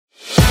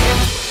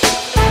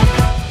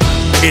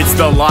It's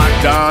the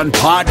Locked On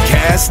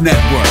Podcast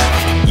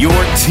Network, your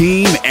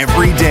team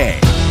every day.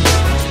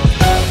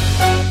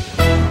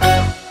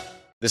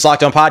 This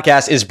Locked On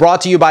Podcast is brought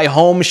to you by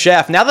Home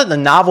Chef. Now that the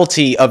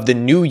novelty of the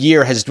new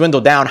year has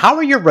dwindled down, how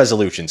are your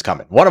resolutions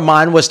coming? One of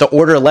mine was to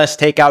order less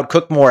takeout,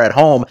 cook more at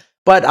home,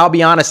 but I'll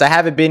be honest, I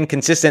haven't been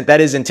consistent. That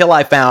is until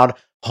I found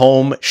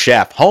Home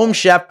Chef. Home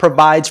Chef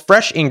provides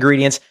fresh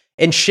ingredients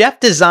and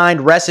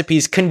chef-designed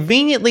recipes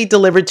conveniently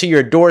delivered to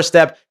your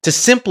doorstep to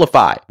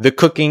simplify the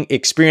cooking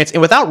experience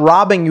and without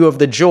robbing you of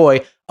the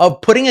joy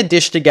of putting a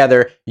dish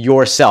together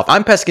yourself.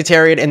 I'm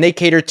pescatarian and they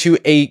cater to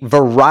a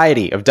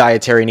variety of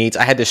dietary needs.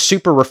 I had this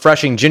super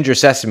refreshing ginger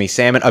sesame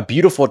salmon, a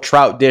beautiful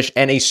trout dish,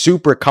 and a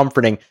super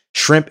comforting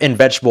shrimp and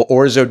vegetable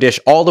orzo dish,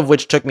 all of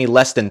which took me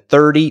less than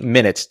 30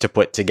 minutes to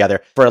put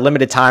together. For a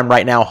limited time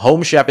right now,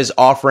 Home Chef is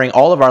offering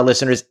all of our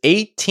listeners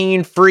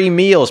 18 free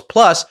meals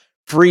plus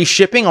free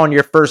shipping on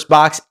your first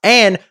box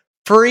and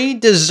free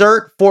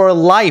dessert for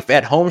life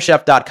at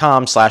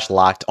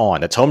homechef.com/lockedon.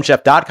 That's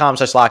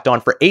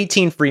homechef.com/lockedon for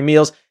 18 free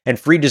meals and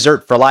free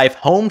dessert for life.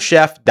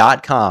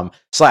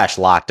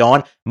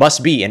 Homechef.com/lockedon.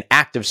 Must be an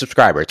active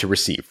subscriber to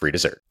receive free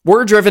dessert.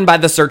 We're driven by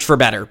the search for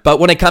better, but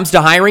when it comes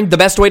to hiring, the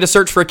best way to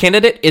search for a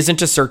candidate isn't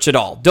to search at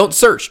all. Don't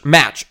search,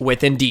 match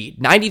with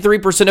Indeed.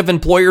 93% of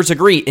employers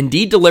agree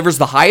Indeed delivers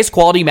the highest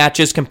quality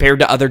matches compared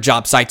to other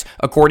job sites,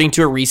 according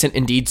to a recent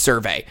Indeed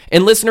survey.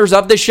 And listeners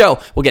of this show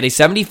will get a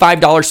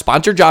 $75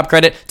 sponsored job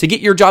credit to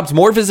get your jobs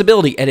more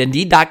visibility at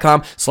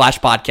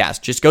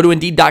Indeed.com/podcast. Just go to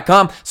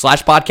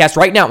Indeed.com/podcast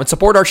right now and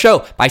support our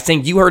show by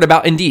saying you heard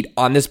about Indeed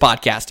on this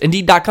podcast.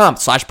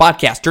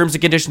 Indeed.com/podcast. Terms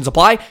and conditions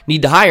apply.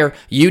 Need to hire?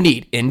 You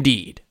need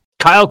Indeed.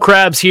 Kyle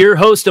Krabs here,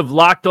 host of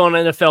Locked On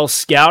NFL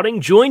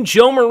Scouting. Join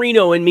Joe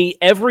Marino and me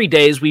every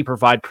day as we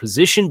provide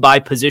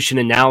position-by-position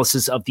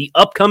analysis of the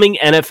upcoming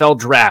NFL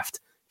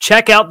Draft.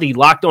 Check out the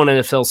Locked On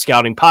NFL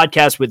Scouting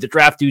podcast with the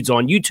Draft Dudes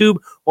on YouTube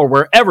or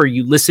wherever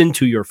you listen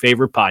to your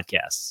favorite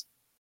podcasts.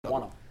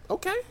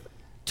 Okay.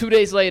 2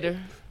 days later.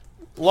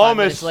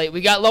 Lomas. Late. We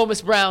got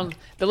Lomas Brown,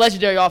 the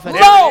legendary offense.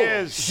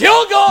 Low!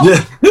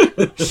 Sugar!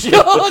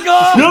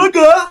 Sugar!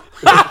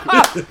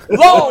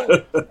 Low!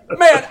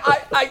 Man,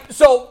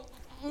 so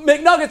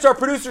McNuggets, our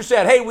producer,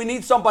 said, hey, we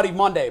need somebody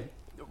Monday.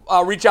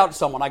 Reach out to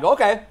someone. I go,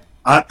 okay.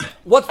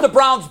 What's the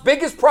Browns'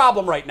 biggest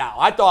problem right now?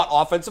 I thought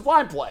offensive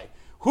line play.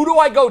 Who do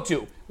I go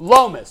to?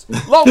 Lomas.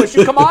 Lomas,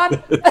 you come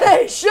on?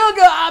 Hey,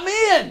 Sugar, I'm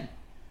in.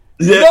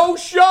 Yeah. No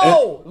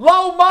show.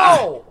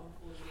 Low-mo.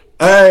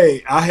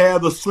 Hey, I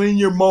had a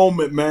senior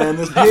moment, man.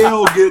 It's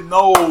hell getting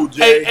old,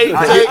 Jay. Hey,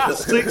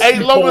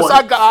 Lomas,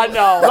 I got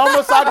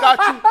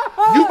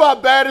you. You my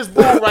baddest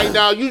bull right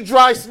now. You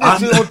dry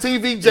snitching on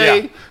TV,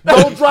 Jay. Yeah.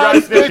 Don't dry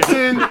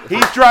snitching.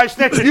 He's dry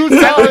snitching. You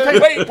tell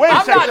him. Wait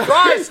I'm not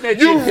dry snitching.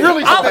 You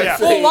really I'm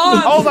full on.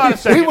 Hold on a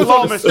second. He was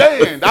on the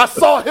stand. I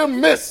saw him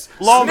miss.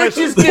 Lomas.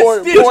 Snitches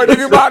get stitches. Pointed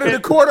him out in the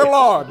quarter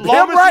lawn.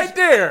 Him right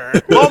there.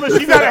 Lomas,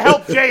 you got to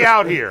help Jay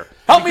out here.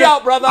 Help me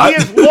out, brother. He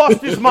has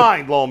lost his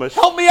mind, Lomas.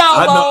 Help me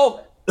out,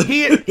 Lo.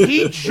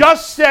 He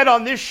just said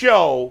on this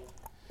show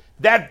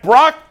that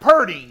Brock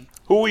Purdy,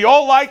 who we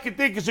all like and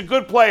think is a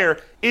good player,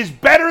 is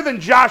better than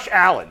Josh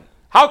Allen.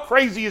 How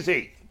crazy is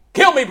he?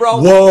 Kill me,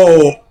 bro.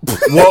 Whoa.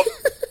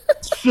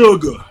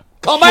 Sugar.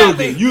 Come at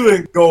me. You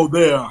didn't go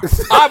there.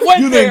 I went there.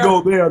 You didn't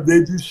go there,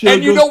 did you, Sugar?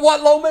 And you know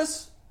what,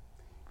 Lomas?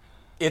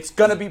 It's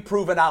going to be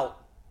proven out.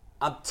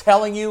 I'm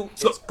telling you,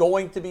 it's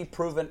going to be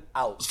proven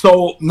out.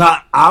 So,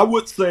 now, I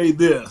would say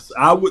this.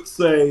 I would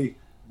say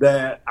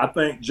that I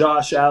think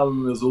Josh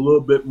Allen is a little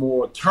bit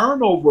more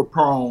turnover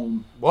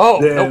prone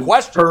than no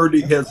question.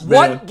 Purdy has been.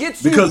 What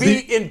gets you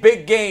beat in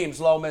big games,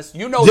 Lomas?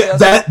 You know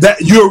this.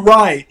 You're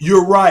right.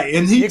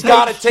 And you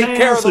got to take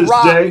care of the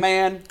rock, Jay.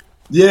 Man.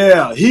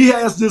 Yeah, he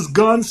has this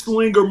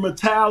gunslinger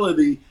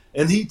mentality,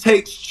 and he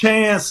takes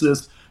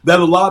chances that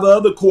a lot of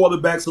other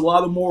quarterbacks, a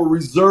lot of more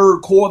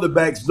reserved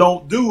quarterbacks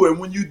don't do. And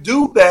when you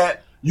do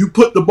that, you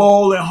put the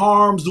ball in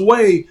harm's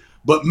way.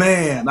 But,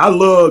 man, I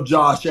love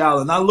Josh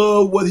Allen. I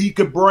love what he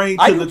could bring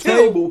to the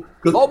table.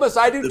 Lomas,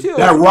 I do too.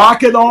 That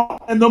rocket on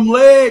and them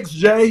legs,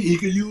 Jay. He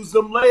could use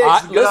them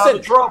legs to get out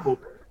of trouble.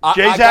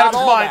 Jay's out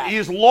of his mind.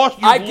 He's lost.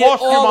 You've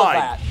lost your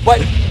mind.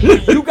 But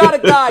you got a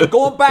guy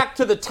going back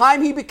to the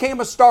time he became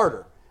a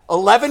starter,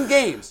 11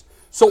 games.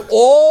 So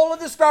all of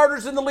the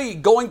starters in the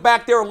league going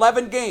back there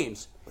 11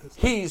 games,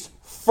 he's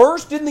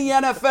first in the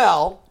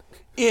NFL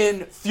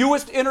in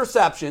fewest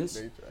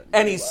interceptions,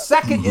 and he's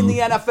second in the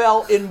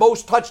NFL in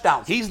most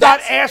touchdowns. He's not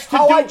asked to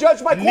do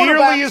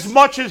nearly as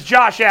much as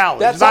Josh Allen.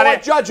 That's how I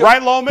judge him.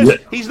 Right, Lomas? Yeah.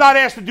 He's not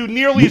asked to do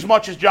nearly as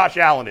much as Josh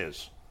Allen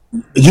is.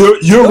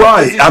 You're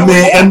right. I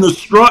mean, and the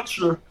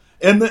structure,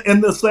 in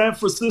the San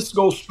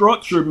Francisco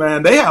structure,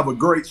 man, they have a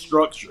great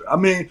structure. I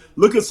mean,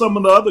 look at some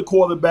of the other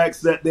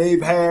quarterbacks that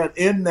they've had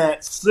in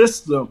that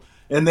system,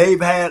 and they've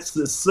had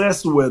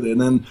success with it.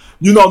 And,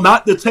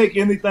 not to take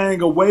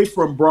anything away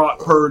from Brock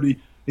Purdy,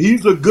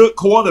 he's a good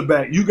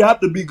quarterback. You got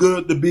to be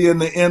good to be in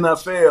the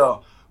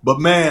NFL.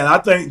 But, man, I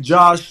think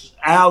Josh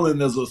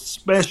Allen is a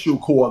special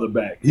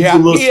quarterback. He's a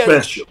little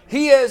special.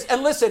 He is.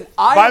 And listen,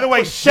 by the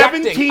way,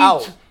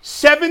 17th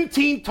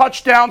 17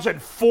 touchdowns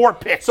and 4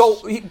 picks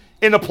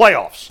in the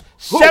playoffs.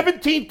 Who?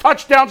 17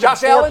 touchdowns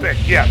Josh and 4 Allen?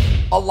 picks. Yes.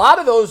 A lot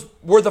of those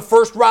were the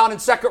first round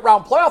and second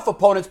round playoff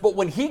opponents, but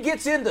when he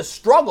gets in the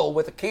struggle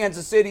with a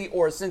Kansas City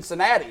or a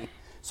Cincinnati,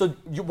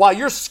 while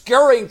you're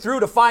scurrying through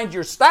to find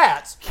your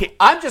stats,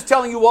 I'm just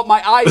telling you what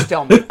my eyes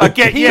tell me.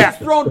 He has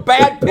thrown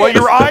bad picks. Well,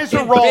 your eyes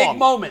are wrong. Big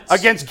moments.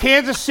 Against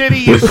Kansas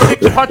City, is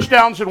 6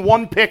 touchdowns and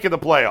 1 pick in the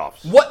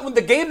playoffs. When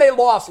the game they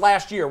lost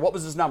last year, what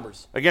was his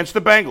numbers? Against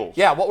the Bengals.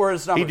 Yeah, what were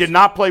his numbers? He did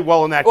not play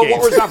well in that game.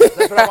 What were his numbers?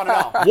 That's what I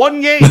want to know.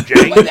 1 game,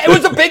 Jay. It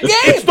was a big game.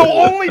 It's the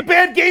only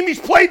bad game he's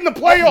played in the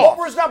playoffs. What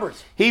were his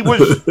numbers? He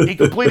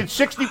completed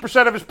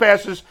 60% of his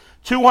passes,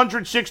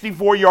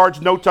 264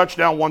 yards, no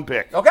touchdown, 1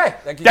 pick. Okay.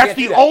 That's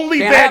the only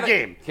bad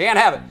game. Can't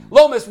have it.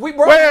 Lomas, we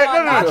brought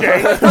no,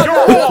 Jay.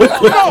 You're wrong.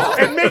 No,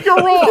 admit you're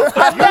wrong.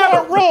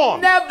 You're wrong.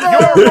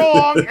 Never. You're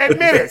wrong.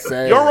 Admit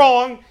it. You're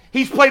wrong.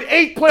 He's played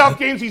 8 playoff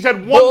games. He's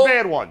had 1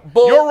 bad one.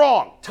 You're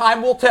wrong.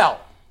 Time will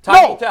tell.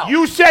 Time will tell.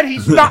 You said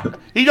he's not.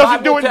 He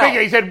doesn't do it in big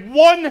games. He's had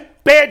 1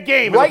 bad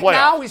game in the playoffs. Right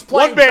now, he's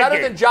playing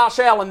better than Josh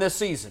Allen this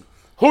season.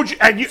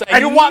 And you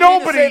want me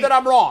to say that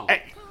I'm wrong?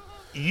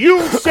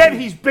 You said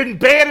he's been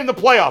bad in the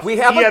playoffs. We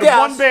have he a had guess.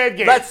 1 bad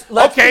game. Let's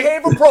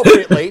behave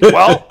appropriately.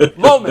 Well,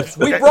 Lomas,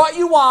 we brought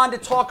you on to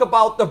talk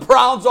about the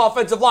Browns'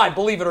 offensive line,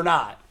 believe it or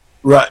not.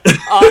 Right.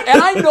 And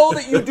I know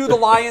that you do the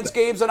Lions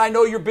games, and I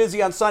know you're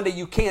busy on Sunday.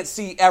 You can't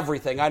see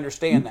everything. I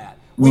understand that.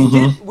 We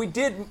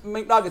did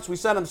McNuggets. We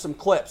sent him some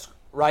clips,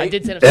 right? I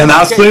did send him And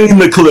I've seen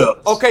the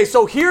clips. Okay,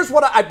 so here's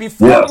what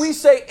before we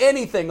say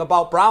anything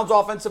about Browns'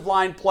 offensive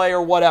line play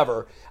or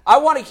whatever, I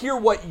want to hear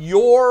what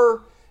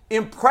your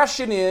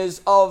impression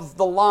is of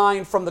the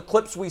line from the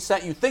clips we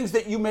sent you, things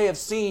that you may have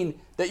seen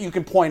that you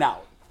can point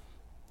out.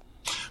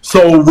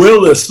 So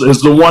Willis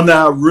is the one that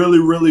I really,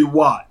 really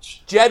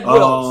watch. Jed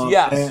Wills,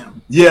 yes.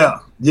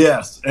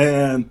 Yes.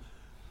 And,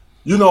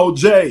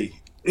 Jay,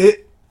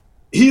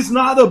 he's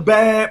not a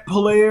bad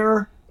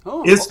player.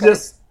 It's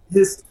just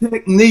his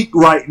technique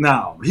right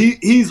now.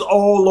 He's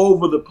all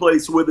over the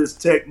place with his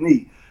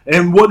technique.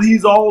 And what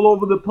he's all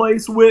over the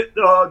place with,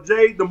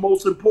 Jay, the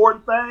most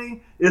important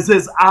thing is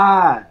his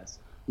eyes.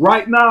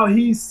 Right now,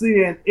 he's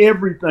seeing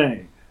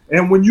everything.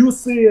 And when you're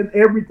seeing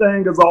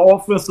everything as an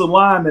offensive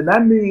lineman,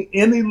 that means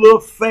any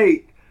little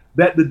fake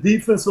that the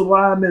defensive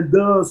lineman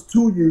does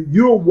to you,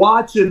 you're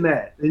watching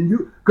that.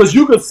 And because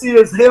you can see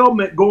his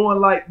helmet going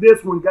like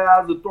this when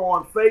guys are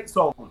throwing fakes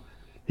on him.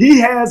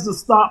 He has to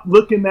stop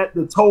looking at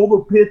the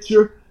total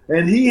picture,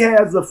 and he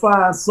has to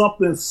find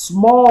something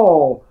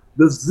small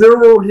to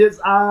zero his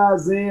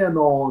eyes in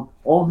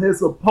on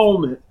his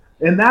opponent,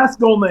 and that's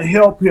going to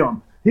help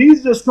him.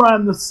 He's just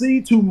trying to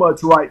see too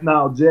much right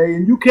now, Jay,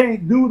 and you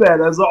can't do that.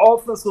 As an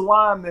offensive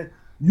lineman,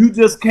 you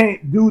just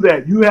can't do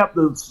that. You have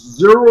to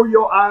zero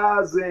your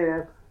eyes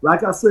in,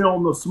 like I say,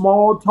 on the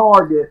small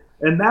target,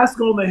 and that's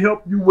going to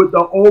help you with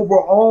the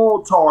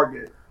overall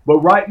target. But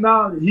right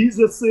now, he's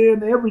just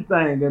seeing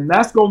everything, and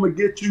that's going to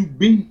get you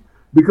beat.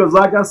 Because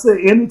like I said,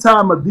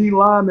 anytime a D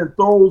lineman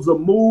throws a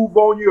move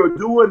on you or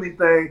do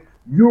anything,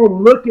 you're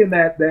looking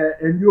at that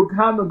and you're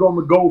kind of going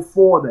to go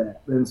for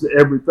that and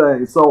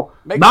everything. So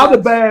not a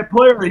bad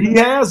player. He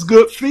has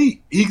good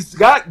feet. He's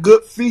got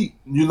good feet.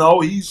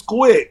 He's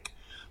quick,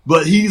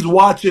 but he's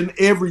watching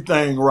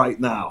everything right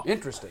now.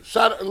 Interesting.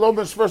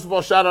 Lomas, first of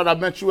all, shout out. I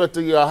met you at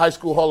the High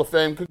School Hall of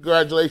Fame.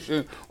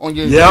 Congratulations on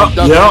your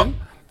induction.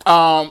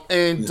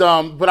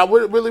 But I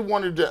really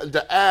wanted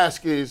to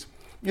ask is,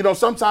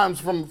 sometimes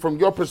from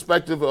your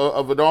perspective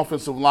of an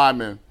offensive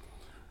lineman,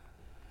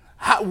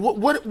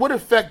 what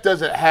effect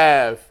does it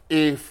have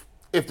if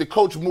the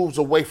coach moves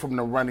away from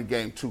the running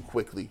game too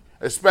quickly,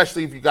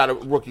 especially if you got a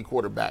rookie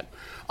quarterback?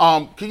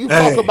 Can you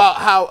talk about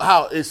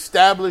how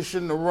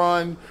establishing the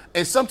run,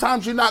 and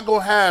sometimes you're not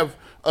going to have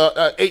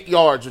 8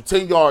 yards or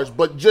 10 yards,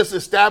 but just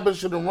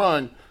establishing the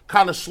run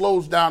kind of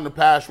slows down the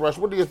pass rush.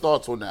 What are your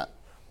thoughts on that?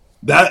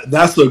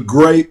 That's a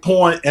great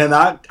point, and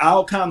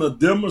I'll kind of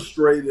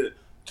demonstrate it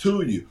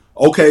to you.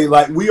 Okay,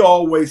 like we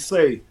always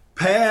say,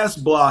 pass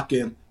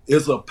blocking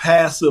is a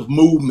passive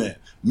movement,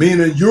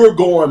 meaning you're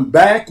going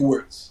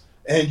backwards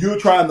and you're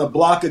trying to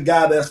block a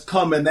guy that's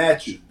coming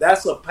at you.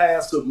 That's a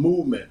passive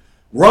movement.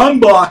 Run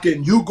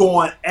blocking, you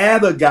going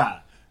at a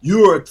guy.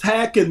 You're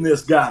attacking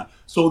this guy.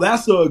 So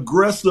that's an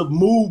aggressive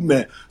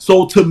movement.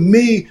 So to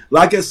me,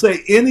 like I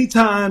say,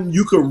 anytime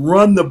you can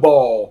run the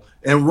ball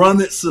and run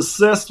it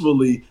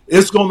successfully,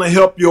 it's going to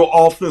help your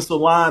offensive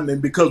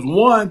lineman because,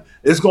 one,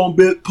 it's going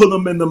to put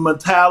them in the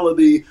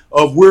mentality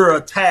of we're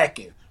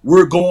attacking.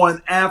 We're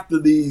going after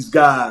these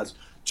guys.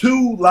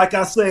 2, like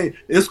I say,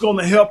 it's going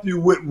to help you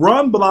with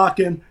run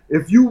blocking.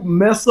 If you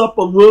mess up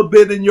a little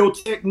bit in your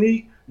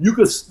technique, you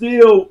can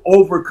still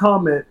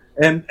overcome it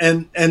and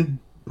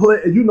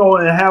play,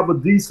 and have a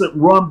decent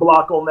run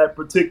block on that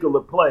particular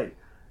play.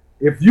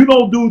 If you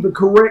don't do the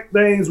correct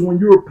things when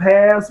you're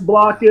pass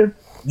blocking,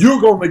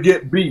 you're going to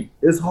get beat.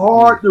 It's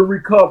hard to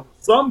recover.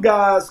 Some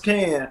guys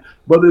can,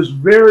 but it's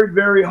very,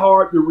 very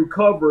hard to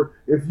recover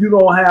if you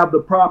don't have the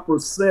proper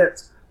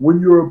sets when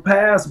you're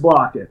pass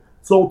blocking.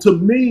 So to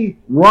me,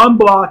 run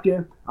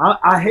blocking,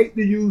 I hate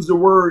to use the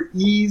word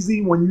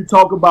easy when you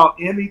talk about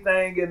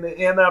anything in the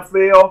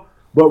NFL,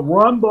 but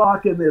run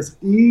blocking is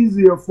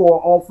easier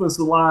for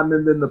offensive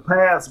linemen than the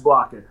pass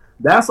blocking.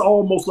 That's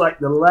almost like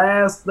the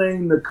last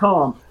thing to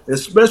come,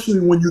 especially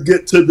when you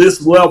get to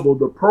this level,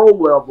 the pro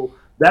level.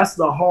 That's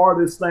the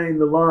hardest thing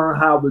to learn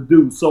how to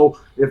do. So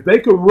if they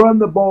could run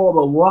the ball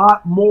a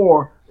lot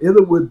more,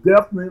 it would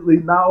definitely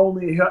not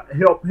only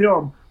help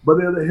him, but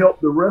it'll help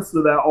the rest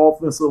of that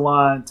offensive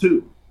line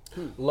too.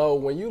 Lo,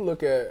 when you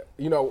look at,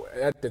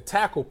 at the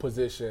tackle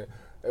position,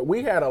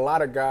 we had a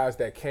lot of guys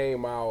that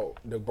came out.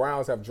 The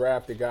Browns have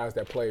drafted guys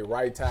that play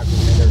right tackle,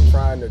 and they're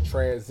trying to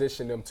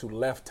transition them to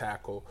left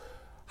tackle.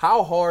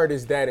 How hard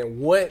is that, and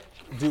what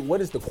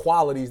is the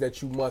qualities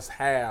that you must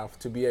have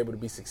to be able to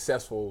be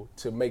successful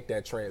to make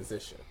that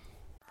transition?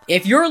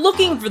 If you're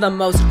looking for the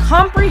most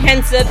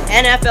comprehensive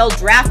NFL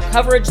draft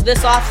coverage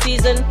this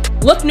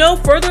offseason, look no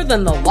further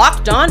than the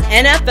Locked On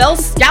NFL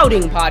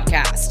Scouting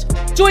Podcast.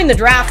 Join the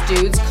draft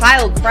dudes,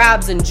 Kyle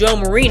Krabs and Joe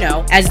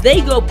Marino, as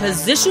they go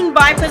position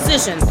by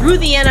position through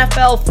the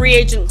NFL free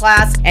agent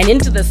class and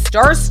into the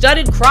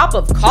star-studded crop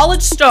of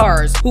college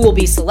stars who will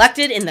be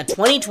selected in the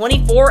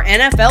 2024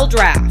 NFL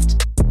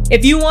Draft.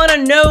 If you want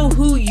to know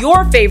who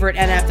your favorite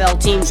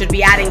NFL team should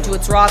be adding to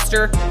its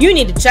roster, you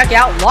need to check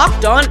out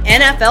Locked On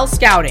NFL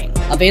Scouting,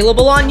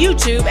 available on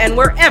YouTube and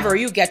wherever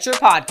you get your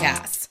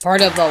podcasts.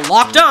 Part of the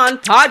Locked On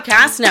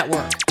Podcast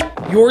Network,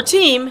 your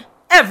team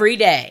every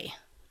day.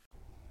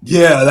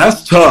 Yeah,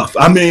 that's tough.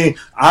 I mean,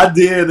 I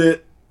did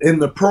it in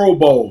the Pro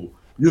Bowl,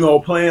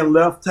 playing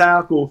left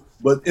tackle,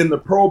 but in the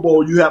Pro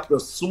Bowl, you have to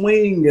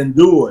swing and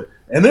do it.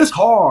 And it's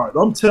hard.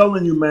 I'm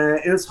telling you,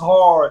 man, it's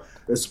hard,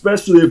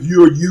 especially if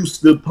you're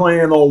used to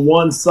playing on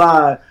one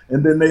side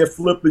and then they're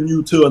flipping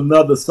you to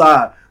another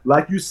side.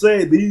 Like you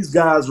said, these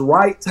guys'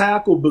 right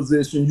tackle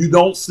position, you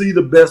don't see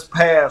the best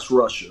pass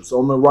rushers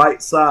on the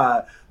right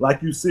side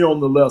like you see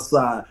on the left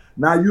side.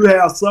 Now you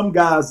have some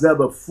guys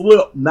that are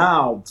flipped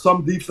now,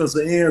 some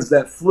defensive ends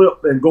that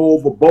flip and go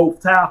over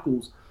both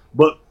tackles.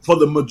 But for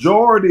the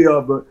majority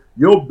of it,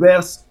 your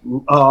best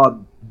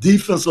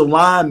defensive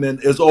lineman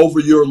is over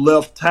your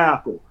left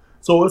tackle.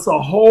 So it's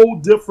a whole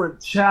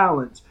different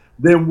challenge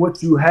than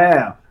what you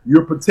have.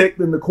 You're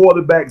protecting the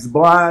quarterback's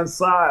blind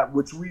side,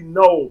 which we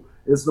know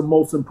is the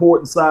most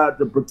important side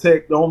to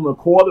protect on the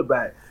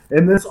quarterback.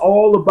 And it's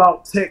all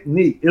about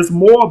technique. It's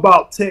more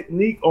about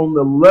technique on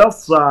the left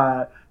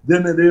side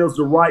than it is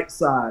the right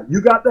side.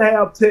 You got to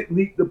have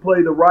technique to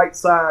play the right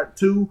side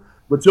too,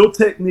 but your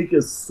technique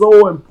is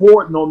so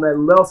important on that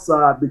left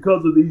side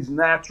because of these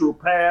natural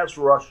pass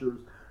rushers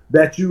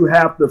that you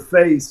have to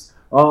face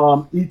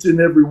each and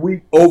every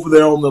week over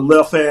there on the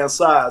left-hand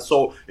side.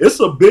 So it's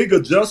a big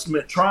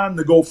adjustment trying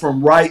to go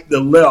from right to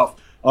left.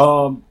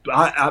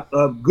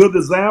 A good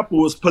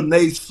example is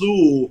Penei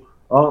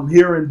Sewell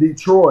here in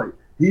Detroit.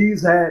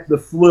 He's had to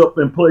flip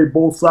and play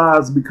both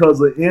sides because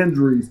of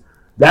injuries.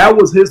 That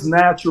was his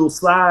natural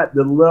side,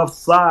 the left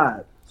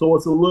side. So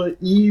it's a little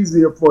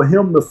easier for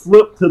him to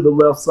flip to the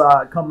left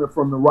side coming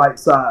from the right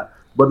side.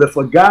 But if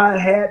a guy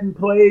hadn't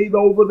played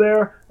over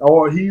there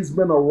or he's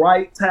been a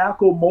right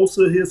tackle most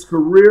of his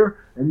career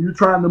and you're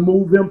trying to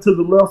move him to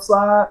the left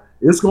side,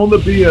 it's going to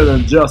be an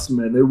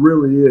adjustment. It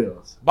really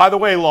is. By the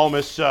way,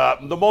 Lomas,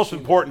 the most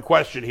important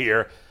question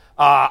here.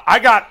 I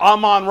got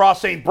Amon-Ra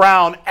St.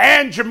 Brown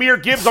and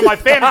Jahmyr Gibbs on my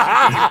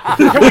fantasy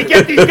team. Can we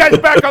get these guys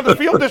back on the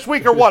field this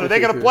week or what? Are they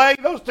going to play,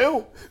 those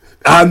two?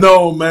 I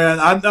know, man.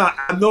 I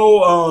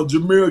know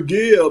Jahmyr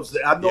Gibbs.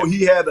 I know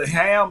he had a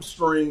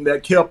hamstring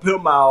that kept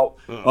him out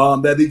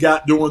that he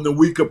got during the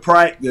week of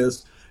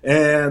practice.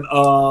 And,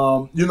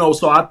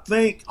 so I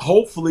think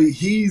hopefully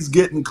he's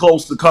getting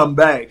close to come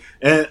back.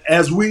 And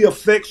as we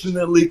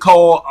affectionately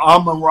call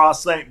Amon-Ra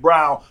St.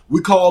 Brown,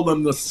 we call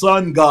him the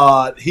sun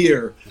god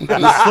here.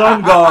 The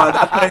sun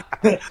god,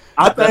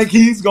 I think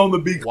he's going to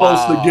be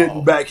close to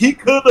getting back. He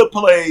could have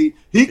played.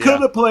 He could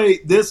have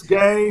played this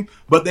game,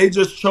 but they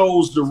just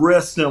chose to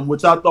rest him,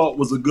 which I thought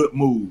was a good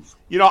move.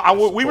 We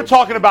were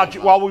talking about,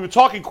 while we were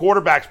talking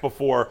quarterbacks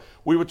before,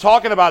 we were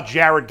talking about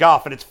Jared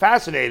Goff, and it's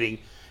fascinating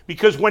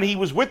because when he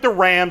was with the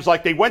Rams,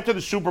 like they went to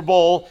the Super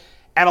Bowl,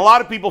 and a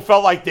lot of people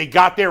felt like they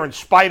got there in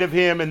spite of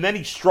him, and then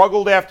he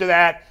struggled after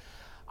that.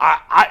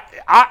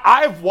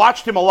 I've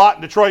watched him a lot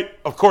in Detroit,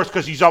 of course,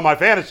 because he's on my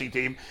fantasy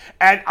team,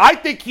 and I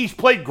think he's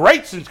played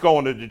great since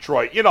going to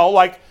Detroit.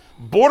 Like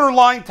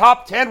borderline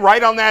top 10,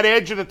 right on that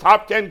edge of the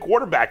top 10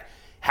 quarterback.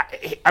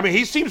 I mean,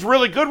 he seems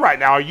really good right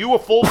now. Are you a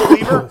full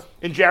believer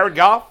in Jared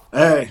Goff?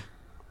 Hey,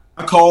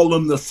 I call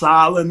him the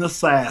silent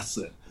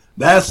assassin.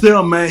 That's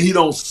him, man. He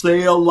don't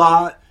say a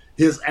lot.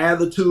 His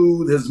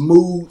attitude, his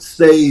mood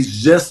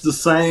stays just the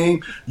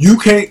same. You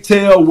can't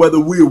tell whether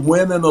we're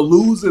winning or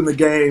losing the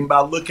game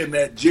by looking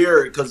at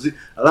Jared because,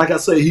 like I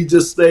say, he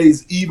just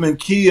stays even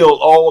keeled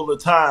all the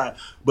time.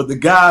 But the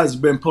guy's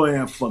been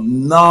playing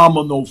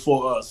phenomenal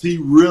for us. He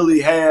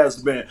really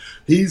has been.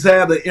 He's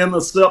had an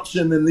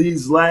interception in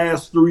these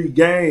last 3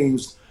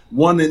 games,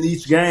 one in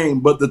each game.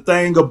 But the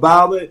thing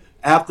about it,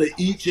 after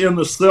each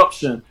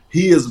interception,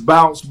 he has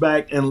bounced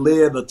back and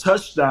led a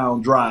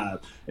touchdown drive.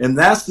 And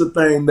that's the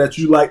thing that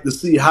you like to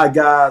see, how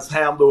guys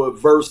handle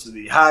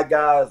adversity, how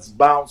guys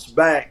bounce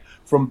back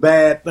from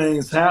bad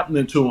things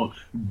happening to him.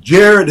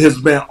 Jared has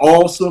been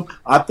awesome.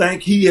 I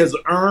think he has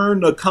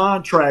earned a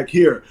contract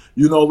here.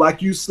 You know,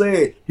 like you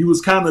said, he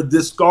was kind of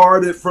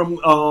discarded from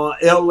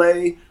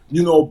L.A.,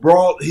 you know,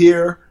 brought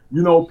here.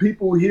 You know,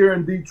 people here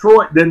in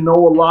Detroit didn't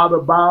know a lot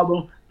about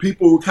him.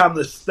 People were kind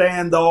of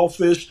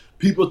standoffish.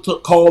 People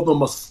called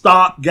him a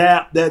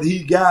stopgap that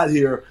he got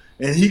here.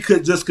 And he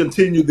could just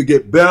continue to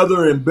get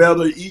better and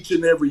better each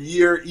and every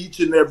year, each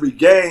and every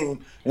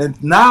game.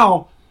 And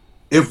now,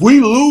 if we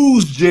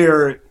lose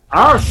Jared,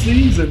 our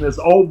season is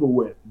over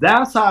with.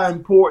 That's how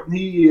important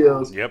he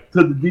is to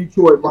the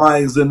Detroit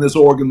Lions in this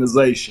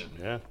organization.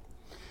 Yeah.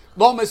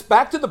 Lomas,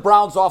 back to the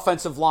Browns'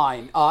 offensive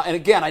line. And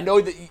again, I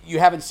know that you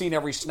haven't seen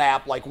every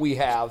snap like we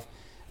have.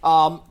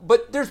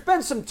 But there's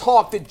been some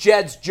talk that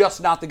Jed's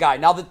just not the guy.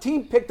 Now, the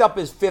team picked up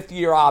his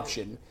fifth-year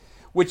option,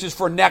 which is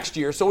for next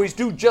year, so he's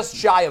due just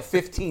shy of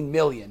 $15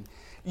 million.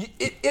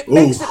 It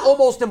makes it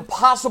almost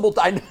impossible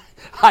to. I know.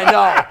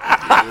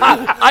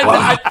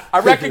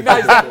 I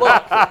recognize that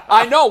look.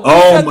 I know. We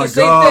said the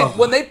same thing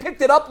when they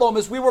picked it up,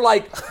 Lomas. We were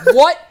like,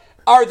 "What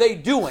are they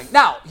doing?"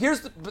 Now,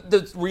 here's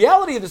the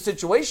reality of the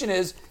situation: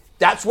 is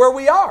that's where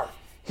we are.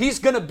 He's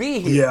going to be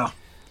here. Yeah.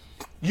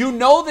 You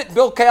know that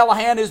Bill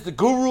Callahan is the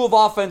guru of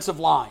offensive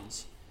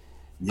lines.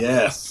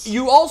 Yes.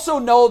 You also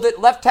know that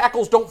left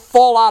tackles don't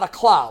fall out of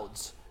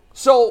clouds.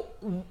 So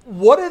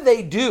what do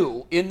they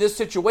do in this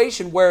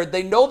situation where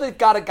they know they've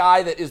got a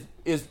guy that is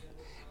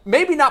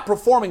maybe not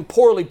performing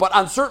poorly, but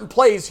on certain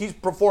plays he's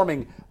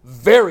performing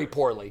very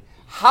poorly?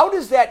 How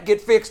does that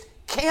get fixed?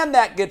 Can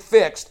that get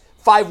fixed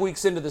 5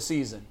 weeks into the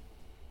season?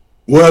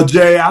 Well,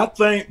 Jay, I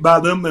think by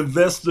them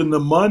investing the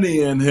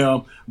money in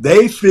him,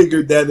 they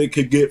figured that it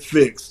could get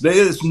fixed.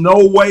 There's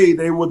no way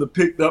they would have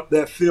picked up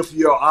that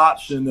fifth-year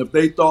option if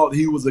they thought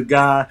he was a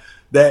guy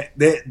that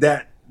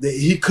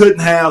he couldn't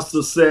have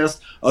success,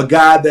 a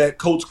guy that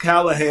Coach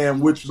Callahan,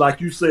 which, like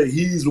you said,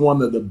 he's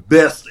one of the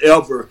best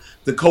ever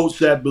to coach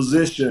that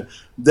position,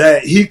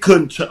 that he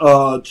couldn't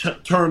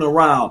turn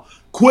around.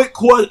 Quick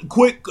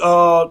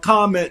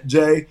comment,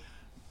 Jay.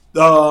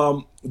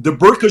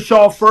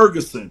 DeBrickashaw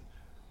Ferguson,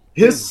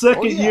 his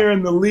second year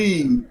in the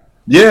league,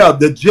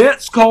 the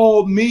Jets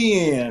called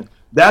me in.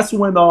 That's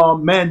when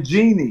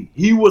Mangini,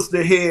 he was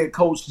the head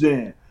coach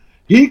then.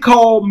 He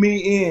called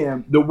me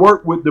in to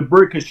work with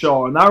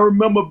DeBrickashaw. And I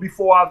remember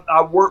before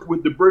I worked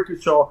with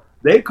DeBrickashaw,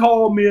 they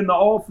called me in the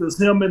office,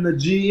 him and the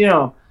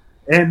GM,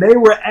 and they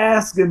were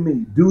asking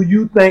me, do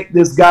you think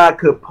this guy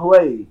could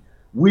play?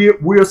 We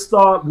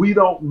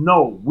don't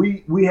know.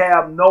 We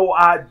have no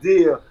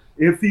idea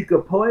if he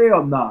could play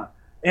or not.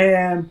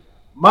 And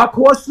my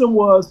question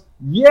was,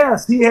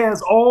 yes, he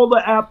has all the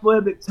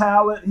athletic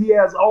talent. He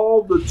has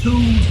all the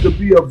tools to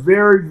be a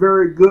very,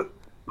 very good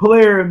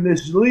player in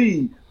this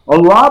league. A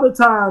lot of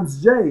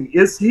times, Jay,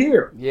 it's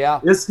here.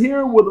 Yeah. It's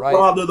here with a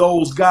lot of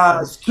those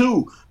guys,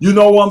 too. You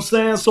know what I'm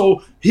saying?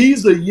 So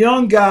he's a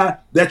young guy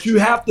that you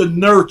have to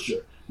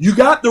nurture. You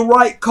got the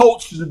right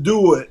coach to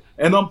do it.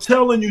 And I'm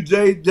telling you,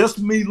 Jay, just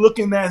me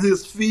looking at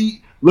his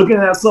feet, looking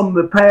at some of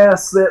the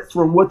pass sets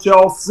from what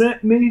y'all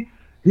sent me,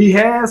 he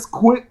has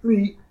quick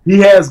feet. He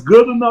has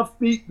good enough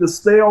feet to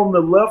stay on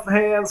the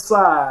left-hand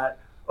side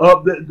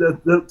of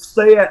the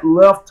stay at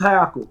left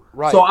tackle.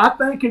 Right. So I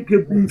think it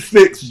could be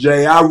fixed,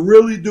 Jay. I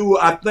really do.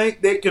 I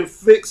think they can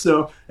fix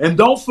him. And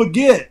don't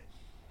forget,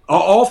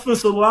 our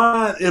offensive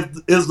line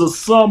is the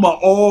sum of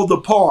all the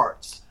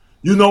parts.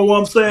 You know what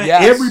I'm saying?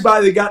 Yes.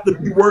 Everybody got to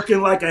be working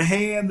like a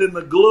hand in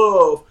the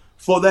glove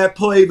for that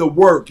play to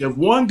work. If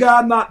one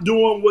guy not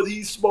doing what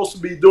he's supposed to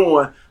be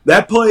doing,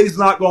 that play's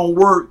not going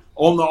to work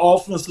on the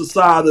offensive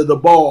side of the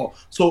ball.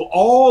 So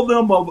all of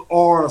them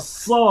are a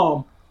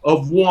sum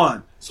of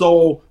one.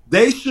 So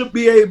they should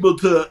be able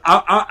to,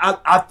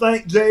 I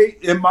think, Jay,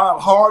 in my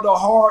heart of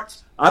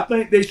hearts, I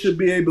think they should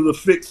be able to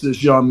fix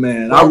this young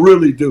man. Well, I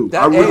really do.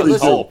 I really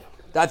do.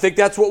 I think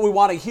that's what we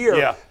want to hear.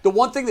 Yeah. The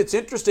one thing that's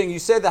interesting, you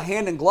said the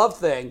hand and glove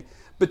thing.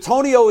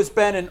 Bitonio has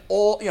been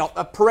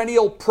a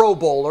perennial Pro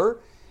Bowler.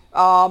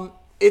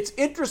 It's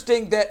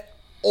interesting that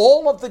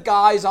all of the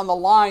guys on the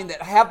line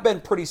that have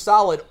been pretty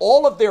solid,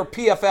 all of their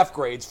PFF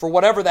grades, for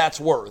whatever that's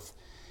worth,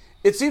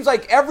 it seems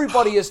like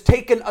everybody has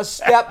taken a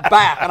step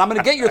back. And I'm going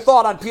to get your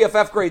thought on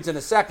PFF grades in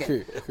a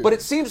second. But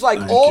it seems like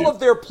all of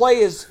their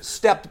play is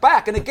stepped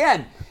back. And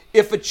again,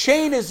 if a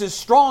chain is as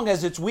strong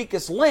as its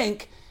weakest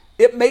link,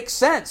 it makes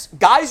sense.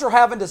 Guys are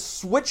having to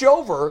switch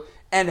over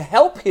and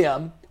help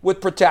him with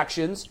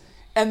protections.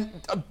 And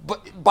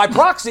by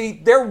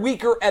proxy, they're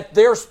weaker at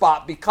their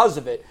spot because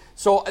of it.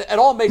 So it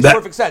all makes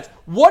perfect sense.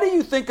 What do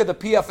you think of the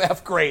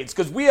PFF grades?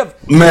 Because we have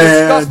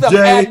discussed them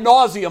ad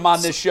nauseum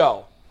on this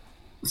show.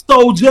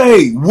 So,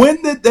 Jay,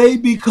 when did they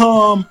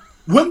become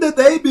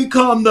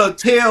the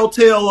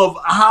telltale of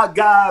how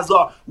guys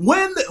are?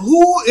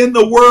 Who in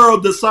the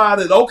world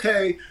decided,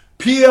 okay,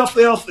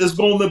 PFF is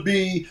going to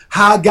be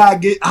how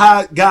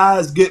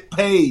guys get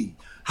paid,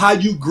 how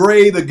you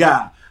grade a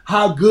guy?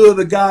 how good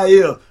a guy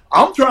is.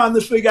 I'm trying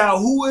to figure out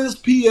who is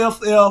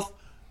PFF,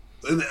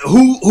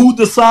 who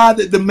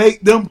decided to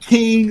make them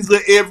kings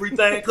of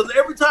everything. Because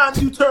every time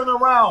you turn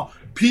around,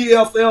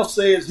 PFF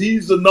says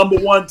he's the number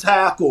one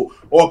tackle,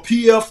 or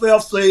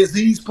PFF says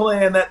he's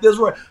playing at this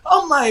rate.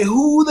 I'm like,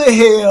 who the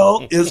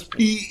hell is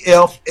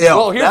PFF?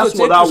 Well, here's That's what's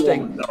what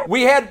interesting. I want to know.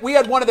 We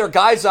had one of their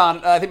guys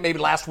on, I think maybe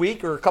last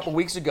week or a couple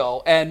weeks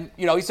ago, and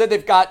he said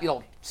they've got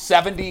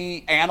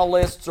 70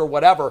 analysts or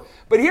whatever.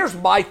 But here's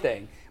my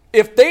thing: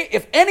 if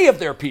any of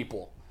their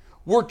people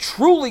were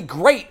truly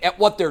great at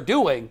what they're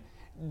doing,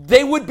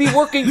 they would be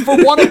working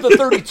for one of the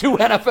 32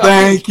 NFL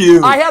Thank teams.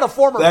 you. I had a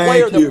former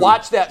player that you.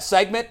 watched that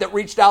segment that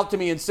reached out to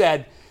me and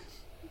said,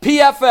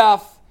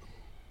 PFF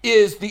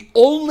is the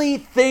only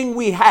thing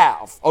we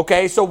have,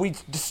 okay? So we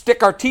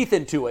stick our teeth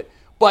into it.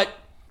 But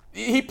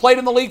he played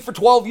in the league for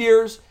 12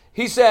 years.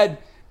 He said,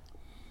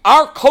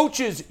 our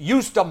coaches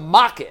used to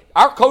mock it.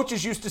 Our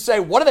coaches used to say,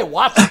 what are they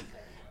watching?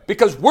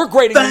 Because we're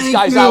grading these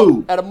guys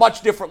out at a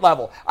much different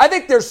level. I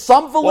think there's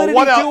some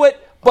validity to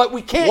it. But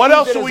we can't. What use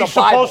else it are as we a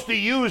Bible. supposed to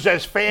use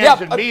as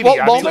fans and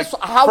media?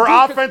 For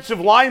offensive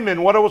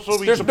linemen, what else are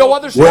we There's supposed no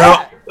other to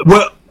stat.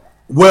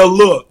 Well,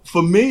 look,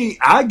 for me,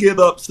 I get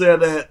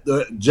upset at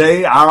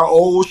our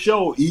old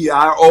show,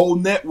 our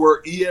old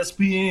network,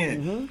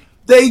 ESPN. Mm-hmm.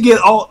 They get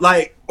all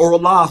like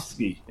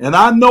Orlovsky, and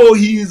I know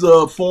he's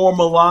a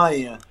former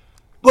Lion.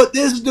 But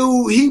this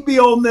dude, he be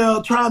on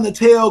there trying to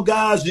tell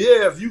guys,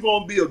 if you're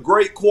going to be a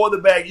great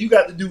quarterback, you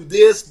got to do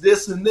this,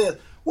 this, and this.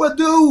 Well,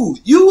 dude,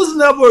 you was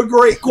never a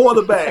great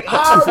quarterback.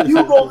 How are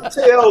you going to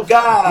tell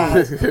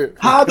guys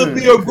how to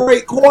be a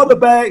great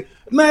quarterback?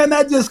 Man,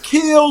 that just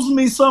kills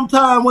me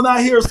sometimes when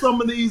I hear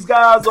some of these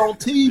guys on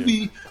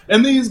TV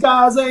and these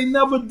guys ain't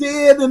never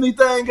did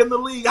anything in the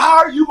league. How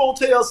are you going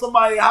to tell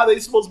somebody how they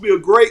supposed to be a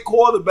great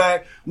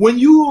quarterback when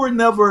you were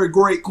never a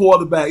great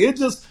quarterback?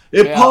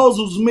 It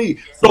puzzles me.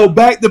 So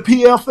back to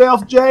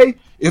PFF, Jay,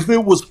 if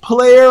it was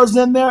players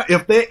in there,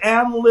 if their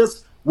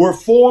analysts were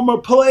former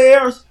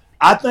players,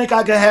 I think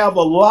I could have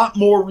a lot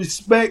more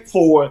respect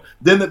for it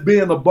than it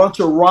being a bunch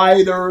of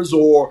writers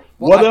or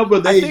whatever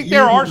they use. I think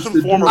there are some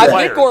former players.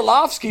 I think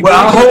Orlovsky.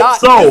 Well,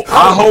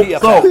 I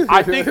hope so.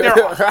 I think there.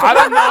 I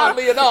don't know.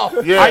 Oddly enough,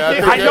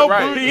 I know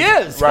Bruce, he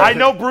is. Right. I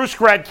know Bruce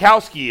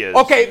Gradkowski is.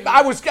 Okay,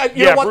 I was.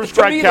 You know what? Bruce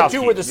To me, the Gradkowski.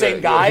 two were the same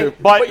guy.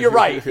 But you're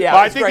right. Yeah, but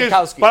I think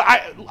Gradkowski. But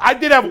I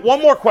did have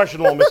one more question,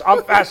 Lomas.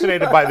 I'm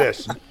fascinated by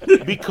this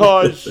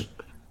because.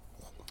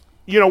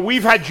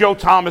 We've had Joe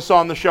Thomas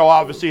on the show,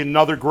 obviously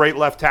another great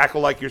left tackle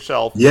like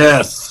yourself.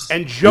 Yes.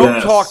 And Joe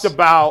talked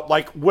about,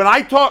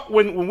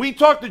 when we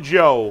talked to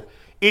Joe,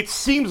 it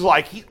seems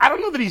like I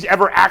don't know that he's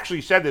ever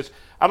actually said this.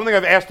 I don't think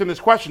I've asked him this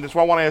question. That's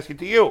why I want to ask it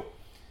to you.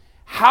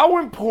 How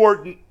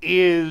important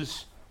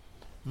is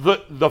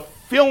the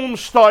film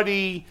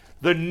study,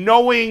 the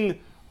knowing,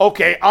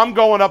 okay, I'm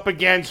going up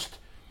against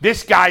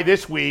this guy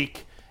this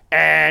week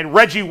and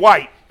Reggie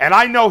White, and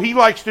I know he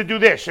likes to do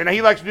this and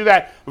he likes to do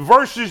that,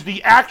 versus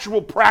the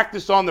actual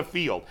practice on the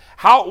field?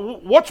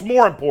 What's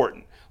more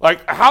important?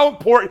 Like, how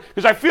important?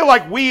 Because I feel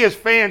like we as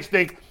fans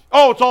think,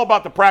 it's all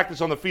about the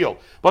practice on the field.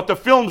 But the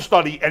film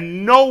study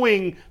and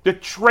knowing the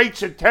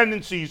traits and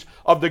tendencies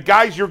of the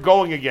guys you're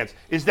going against,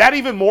 is that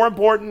even more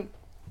important?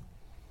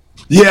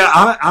 Yeah,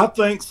 I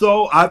think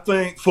so. I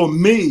think for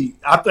me,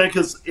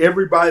 it's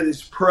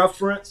everybody's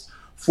preference.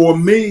 For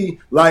me,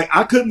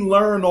 I couldn't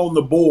learn on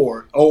the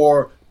board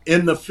or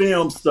in the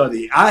film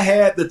study. I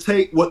had to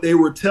take what they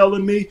were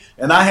telling me,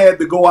 and I had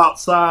to go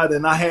outside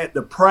and I had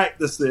to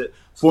practice it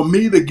for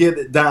me to get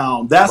it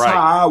down. That's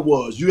how I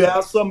was. You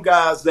have some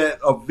guys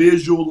that are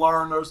visual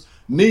learners.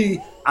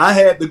 Me, I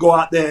had to go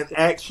out there and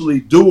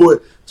actually do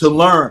it to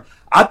learn.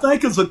 I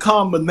think it's a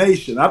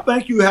combination. I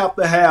think you have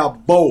to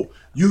have both.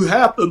 You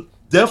have to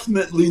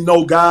definitely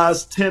know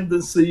guys'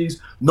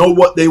 tendencies, know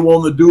what they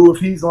want to do.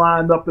 If he's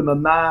lined up in a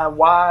 9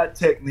 wide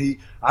technique,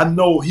 I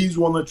know he's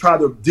going to try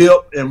to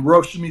dip and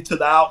rush me to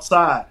the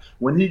outside.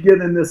 When he get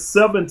in this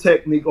 7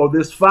 technique or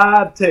this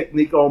 5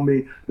 technique on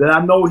me, then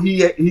I know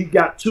he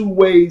got 2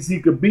 ways he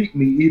could beat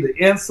me, either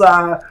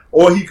inside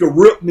or he could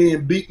rip me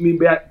and beat me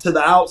back to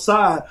the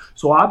outside.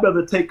 So I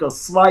better take a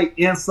slight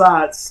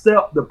inside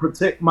step to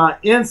protect my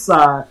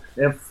inside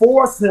and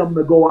force him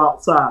to go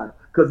outside,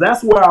 because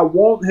that's where I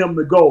want him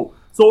to go.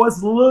 So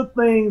it's little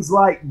things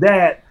like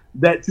that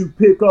you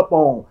pick up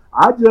on.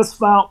 I just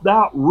found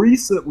out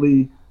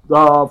recently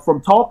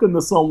from talking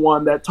to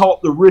someone that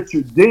talked to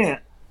Richard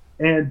Dent,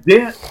 and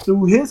Dent,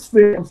 through his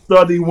film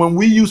study, when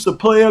we used to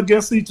play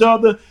against each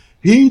other,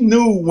 he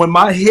knew when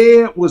my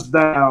head was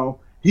down,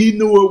 he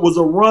knew it was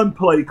a run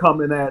play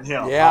coming at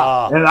him.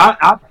 Yeah. And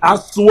I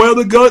swear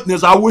to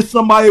goodness, I wish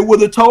somebody would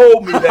have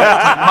told me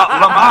that.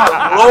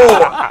 My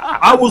Lord.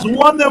 I was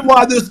wondering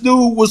why this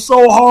dude was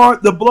so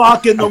hard to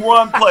block in the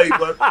run play,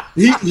 but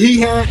he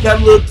had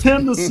that little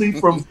tendency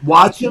from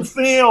watching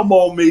film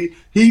on me.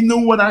 He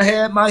knew when I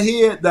had my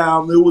head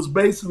down, it was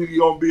basically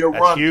going to be a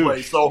run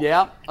play. So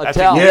that's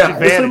tell.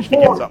 it's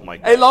important.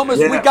 Like hey, Lomas,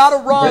 we got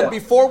to run.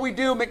 Before we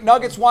do,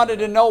 McNuggets wanted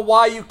to know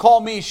why you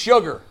call me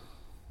Sugar.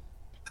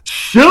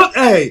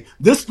 Hey,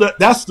 that's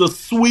the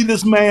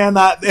sweetest man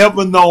I've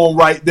ever known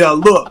right there.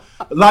 Look,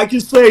 like you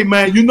say,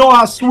 man, you know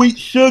how sweet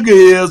Sugar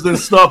is and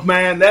stuff,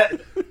 man.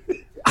 That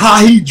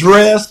how he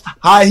dressed,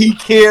 how he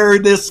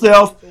carried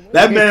himself.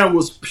 That man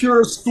was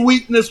pure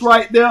sweetness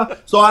right there.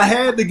 So I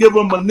had to give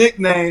him a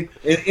nickname.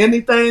 And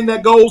anything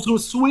that goes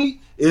with sweet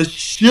is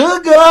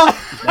Sugar.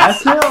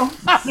 That's him.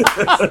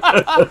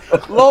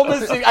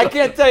 Lomas, I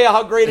can't tell you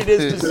how great it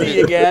is to see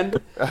you again.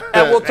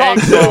 And we'll talk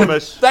soon.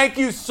 Lomas. Thank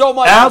you so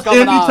much for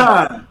coming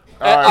on.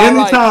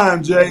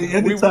 Anytime, Jay.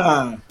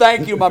 Anytime.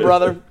 Thank you, my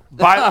brother.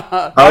 By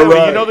the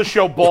way, you know the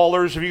show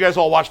Ballers? Have you guys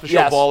all watched the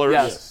show Ballers?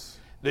 Yes.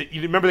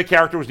 You remember the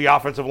character was the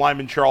offensive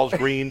lineman Charles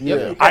Green?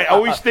 Yeah. I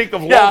always think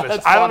of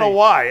Lomas. I don't know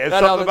why. It's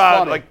something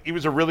about funny. like he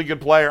was a really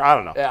good player. I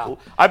don't know. Yeah.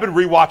 I've been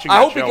rewatching that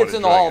I hope show he gets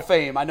in the Hall of it.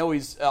 Fame. I know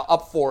he's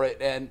up for it,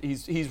 and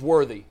he's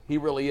worthy. He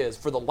really is.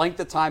 For the length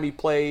of time he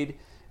played.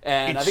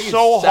 And it's I think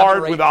so it's 7 hard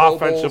or 8 with Pro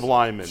offensive Bowls.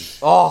 linemen.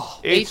 Oh,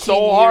 it's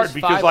so hard years,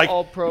 because 5 like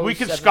All-Pros, we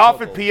can 7 scoff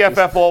Pro at Bowls.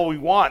 PFF all we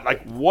want.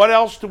 Like what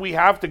else do we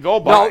have to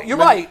go by? No, you're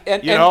right.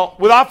 And you know,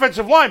 with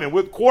offensive linemen,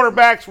 with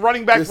quarterbacks,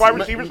 running backs, wide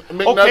receivers.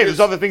 Okay, there's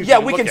other things. Yeah,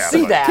 we we can can look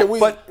see at, that.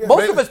 But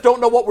most of us don't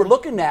know what we're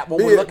looking at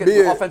when we're looking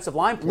at offensive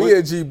line play. Me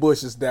and G.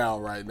 Bush is down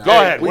right now. Go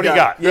ahead. What do you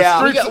got?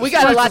 Yeah, we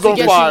got a lot to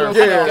get to real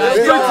quick, guys.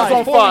 The streets is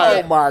on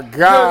fire. Oh my God.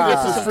 Before we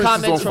get to some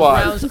comments from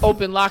Brown's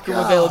open locker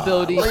room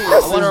availability, I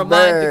want to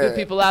remind the good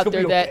people out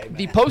there that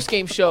the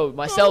post-game show,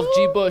 myself,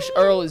 G. Bush,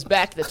 Earl is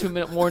back, the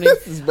 2-minute warning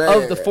of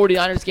the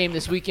 49ers game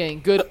this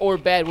weekend. Good or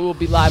bad, we will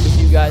be live with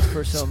you guys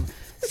for some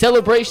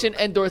celebration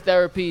and/or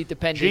therapy,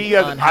 depending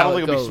on how I don't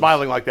think it he'll goes. be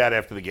smiling like that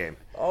after the game.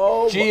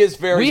 Oh, G is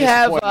very We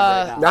have disappointed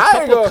right now. a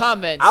couple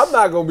comments. I'm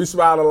not gonna be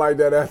smiling like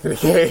that after the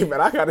game,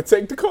 and I gotta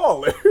take the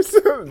callers.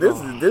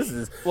 This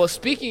is. Well,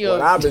 speaking what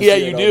of I've been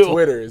seeing on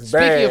Twitter is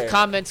speaking bad. of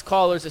comments,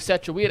 callers,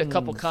 etc., we had a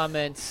couple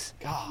comments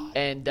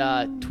and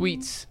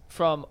tweets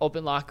from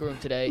Open Locker Room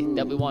today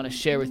that we want to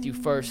share with you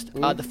first.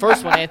 The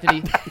first one, Anthony,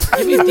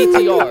 give me a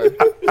DTR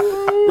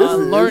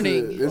on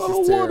learning. This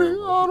is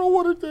terrible. I don't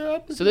want it to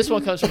happen. So this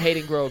one comes from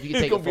Hayden Grove. You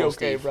can take it Be full,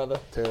 okay, Steve. brother.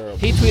 Terrible.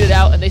 He tweeted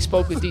out, and they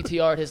spoke with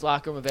DTR at his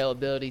locker room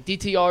availability.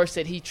 DTR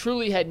said he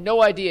truly had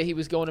no idea he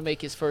was going to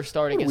make his first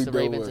start against the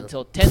Ravens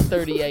until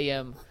 10:30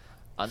 a.m.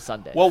 on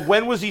Sunday. Well,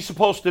 when was he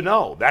supposed to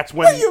know? That's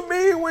when. What do you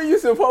mean when you're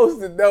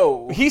supposed to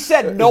know? He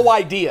said no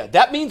idea.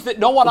 That means that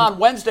no one on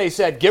Wednesday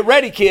said, "Get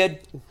ready, kid."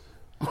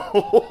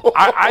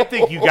 I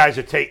think you guys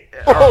are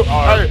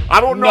I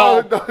don't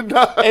know.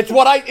 No. It's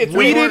what I. It's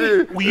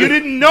You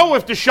didn't know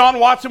if Deshaun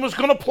Watson was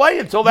going to play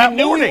until that You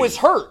knew morning. he was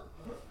hurt.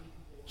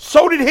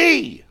 So did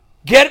he.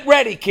 Get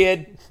ready,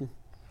 kid.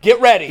 Get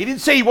ready. He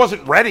didn't say he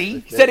wasn't ready.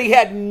 He said he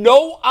had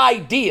no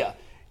idea.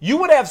 You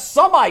would have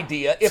some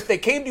idea if they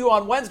came to you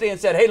on Wednesday and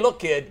said, "Hey, look,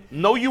 kid."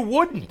 No, you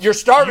wouldn't. Your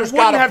starter's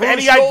got a have bruised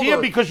any shoulder. idea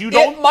because you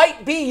don't. It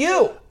might be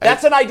you.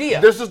 That's an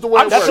idea. This is the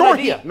way it That's works. an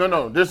idea.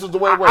 No, this is the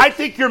way it works. I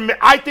think you're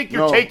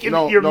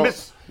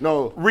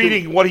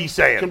misreading what he's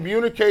saying.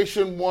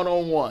 Communication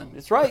 101.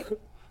 That's right.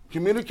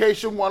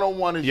 Communication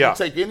 101 is Yeah. you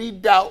take any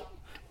doubt,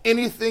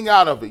 anything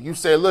out of it. You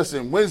say,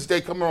 listen,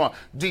 Wednesday coming on,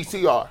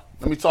 DTR.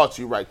 Let me talk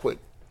to you right quick.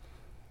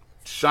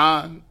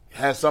 Sean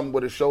has something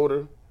with his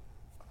shoulder.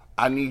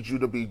 I need you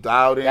to be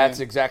dialed in.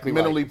 That's exactly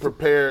mentally right.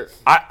 prepared.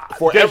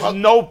 There's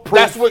no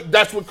proof.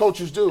 That's what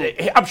coaches do.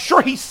 I'm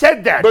sure he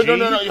said that. But G.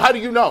 no. How do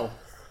you know?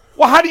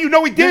 Well, how do you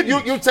know he did?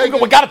 You take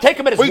We got to take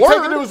him at his We word.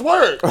 take it at his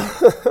word.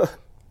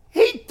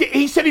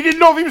 He said he didn't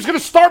know if he was going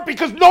to start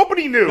because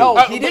nobody knew. No,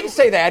 he didn't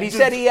say that. He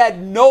said he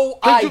had no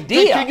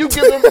idea. Can you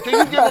give him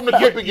the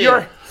clip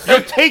again?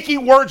 You're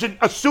taking words and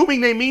assuming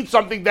they mean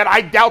something that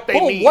I doubt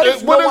they mean. What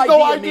does What does no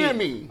no idea idea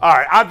mean? mean? All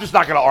right, I'm just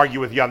not going to argue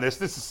with you on this.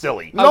 This is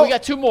silly. we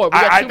got two more.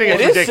 I think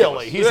It it's is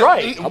ridiculous. silly. He's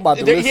right. I'm about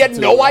to He listen had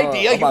to no it.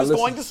 idea I'm he about was to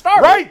going to listen.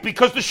 start. Right,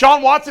 because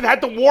Deshaun Watson had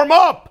to warm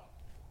up.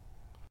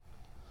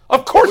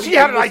 Of course What are he you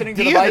had an listening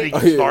to the idea that he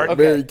mic? could start.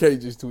 Okay. Mary Kay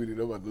just tweeted.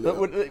 I'm about to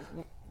look.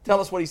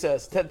 Tell us what he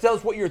says. Tell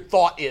us what your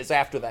thought is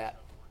after that.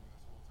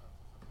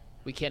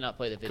 We cannot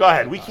play the video. Go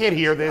ahead. We can't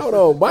hear this. Hold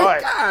on, Go my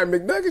ahead.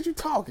 God, McNuggets, you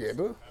talking?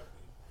 Huh?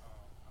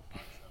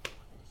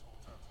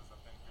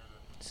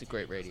 It's a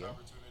great radio.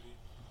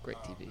 Great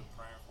TV.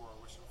 Praying for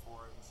it, wishing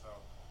for it, and so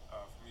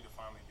for me to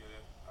finally get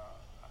it,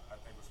 I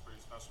think was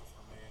pretty special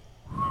for me.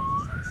 I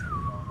was just trying to set it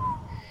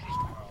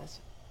all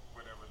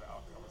whatever the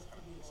outcome was going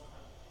to be. So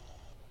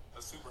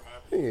I'm super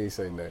happy. He ain't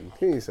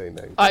say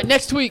nothing. All right,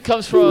 next tweet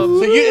comes from.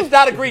 So it's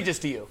not egregious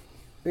to you.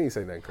 He ain't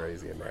say nothing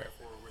crazy in that.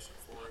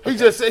 He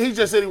just said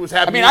he was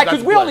happy. I mean,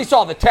 because we only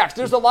saw the text.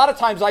 There's a lot of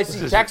times I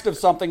see text of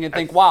something and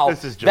think, wow,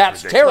 this is just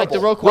that's ridiculous.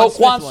 terrible. Like the Roquan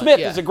Smith Smith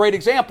one, is a great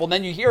example. And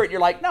then you hear it,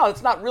 you're like, no,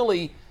 it's not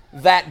really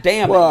that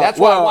damning. That's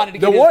why I well, wanted to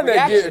the get his one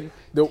that reaction.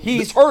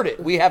 He's heard it.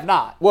 We have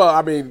not. Well,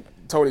 I mean,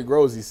 Tony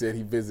Grossi said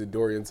he visited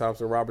Dorian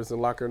Thompson-Robertson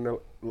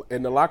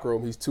in the locker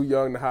room. He's too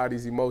young to hide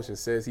his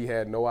emotions. Says he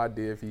had no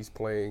idea if he's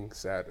playing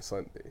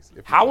Sundays.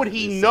 How would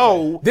he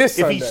know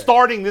if he's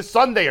starting this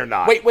Sunday or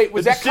not? Wait,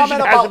 was The that comment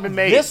decision hasn't about been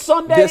made. this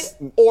Sunday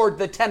or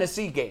the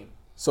Tennessee game?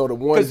 So the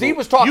one because he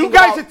was talking. You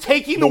guys are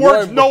taking the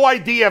words "no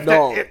idea."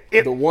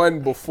 The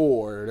one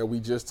before that we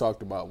just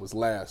talked about was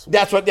last week.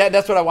 That's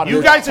what I wanted.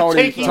 You guys are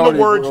taking the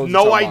words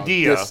 "no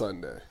idea" this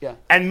Sunday.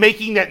 and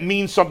making that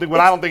mean something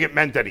when I don't think it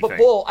meant anything. But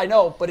Bull, I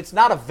know, but it's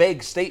not a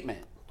vague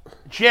statement.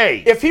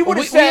 Jay, if he would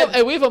have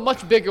said, we have a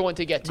much bigger one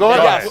to get to. Go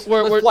ahead. Yes,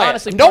 we're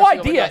honestly no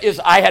idea is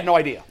I had no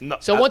idea. No,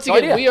 so once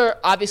again, we are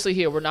obviously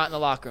here. We're not in the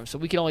locker room, so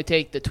we can only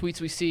take the tweets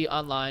we see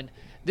online.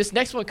 This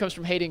next one comes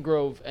from Hayden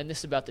Grove, and this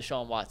is about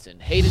Deshaun Watson.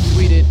 Hayden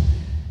tweeted,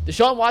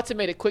 Deshaun Watson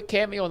made a quick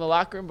cameo in the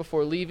locker room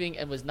before leaving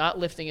and was not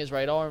lifting his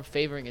right arm,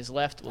 favoring his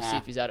left. We'll see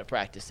if he's out of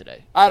practice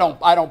today. I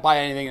don't buy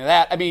anything of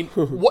that. I mean,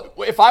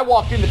 if I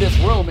walked into this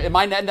room, am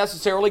I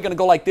necessarily going to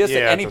go like this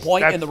at any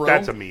point in the room?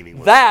 That's a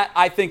meaningless. That,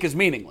 I think, is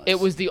meaningless. It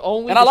was the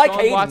only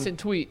Deshaun Watson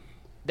tweet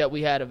that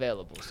we had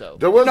available. So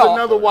there was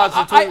another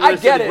Watson tweet. I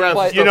get it,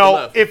 but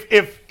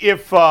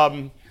if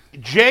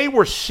Jay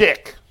were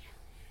sick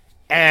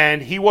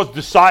and he was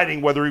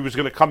deciding whether he was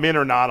going to come in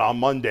or not on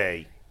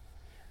Monday,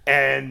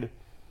 and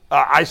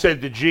I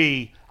said to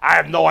G, I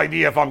have no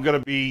idea if I'm going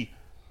to be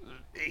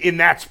in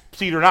that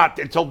seat or not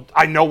until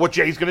I know what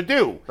Jay's going to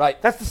do.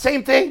 Right. That's the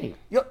same thing.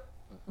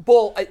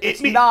 Bull,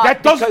 it's not.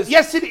 That doesn't.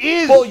 Yes, it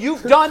is. Bull,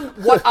 you've done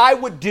what I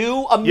would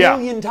do a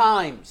million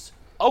times.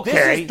 Okay.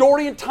 This is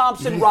Dorian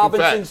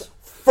Thompson-Robinson's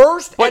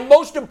first and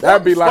most important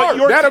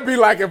that'd be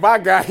like if I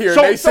got here and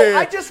they said,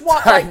 I just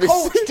want my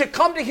coach to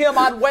come to him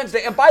on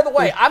Wednesday. And by the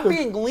way, I'm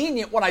being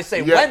lenient when I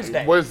say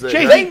Wednesday.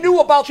 Jay, they knew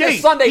about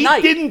this Sunday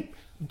night.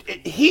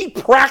 He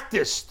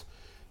practiced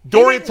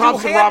Dorian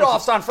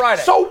Thompson-Robinson on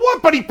Friday. So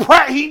what? But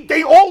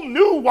they all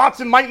knew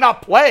Watson might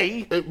not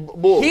play.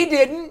 He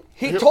didn't.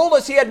 He told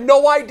us he had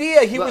no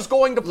idea he was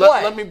going to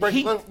play. Let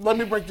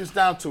me break this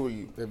down to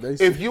you.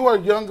 If you are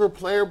a younger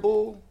player,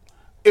 Bull,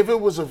 if it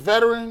was a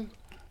veteran,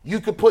 you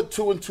could put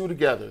 2 and 2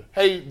 together.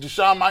 Hey,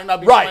 Deshaun might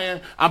not be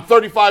playing. I'm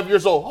 35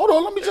 years old. Hold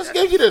on, let me just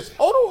give you this.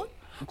 Hold on.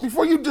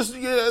 Before you just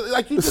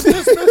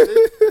dismissed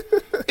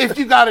it. If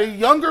you got a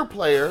younger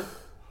player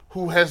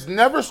who has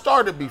never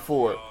started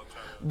before,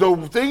 the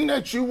thing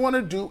that you want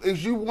to do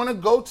is you want to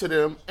go to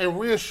them and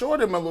reassure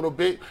them a little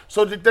bit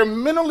so that they're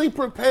mentally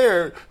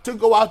prepared to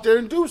go out there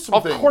and do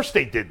something. Of course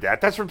they did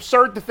that. That's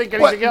absurd to think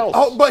anything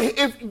else.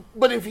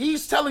 But if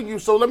he's telling you,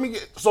 so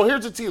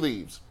here's the tea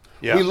leaves.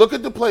 Yeah. We look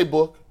at the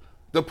playbook.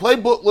 The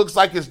playbook looks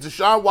like it's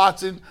Deshaun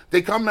Watson.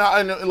 They come out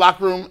in the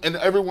locker room and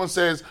everyone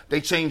says they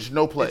changed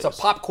no plays. It's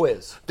a pop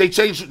quiz. They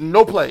changed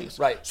no plays.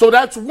 Right. So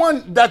that's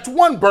one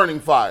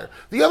burning fire.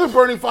 The other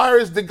burning fire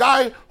is the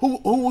guy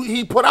who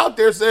he put out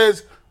there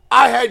says,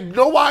 I had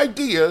no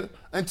idea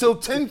until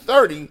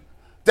 10:30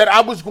 that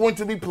I was going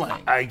to be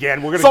playing.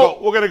 Again, we're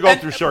gonna go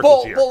through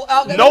circles here.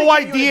 No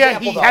idea.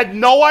 He had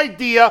no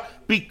idea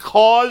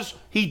because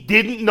he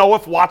didn't know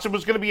if Watson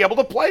was going to be able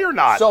to play or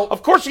not. So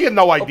of course he had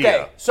no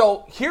idea. Okay,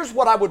 so here's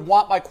what I would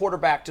want my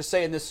quarterback to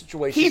say in this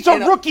situation. He's a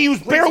rookie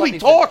who's barely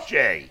talked,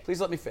 Jay. Please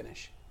let me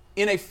finish.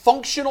 In a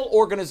functional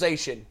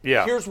organization,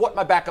 here's what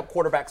my backup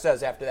quarterback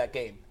says after that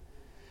game.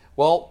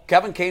 Well,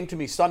 Kevin came to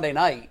me Sunday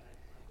night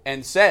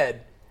and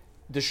said,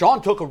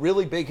 Deshaun took a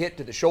really big hit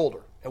to the shoulder,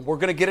 and we're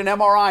going to get an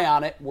MRI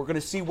on it. We're going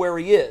to see where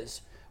he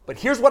is. But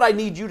here's what I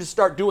need you to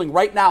start doing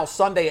right now,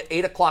 Sunday at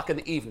 8 o'clock in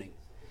the evening.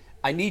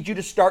 I need you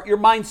to start your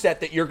mindset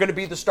that you're going to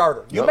be the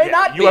starter. You may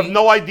not be. You have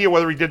no idea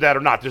whether he did that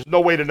or not. There's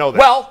no way to know that.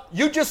 Well,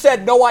 you just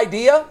said no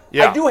idea.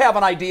 Yeah. I do have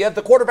an idea.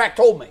 The quarterback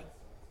told me.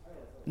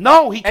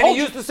 No, he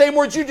used the same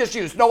words you just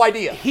used. No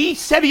idea. He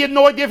said he had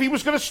no idea if he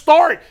was going to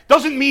start.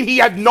 Doesn't mean he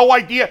had no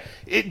idea.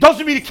 It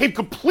doesn't mean it came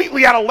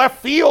completely out of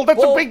left field.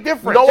 That's a big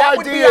difference. No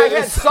idea. I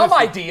had some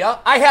idea.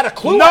 I had a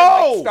clue.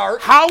 I might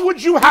start. How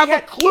would you have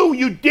a clue?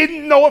 You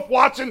didn't know if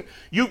Watson.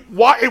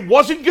 It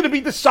wasn't going to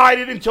be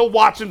decided until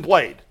Watson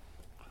played.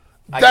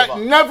 That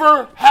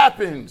never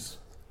happens.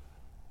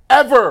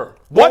 Ever.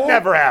 What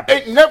never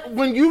happens?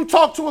 When you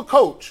talk to a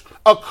coach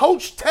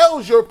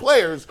tells your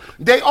players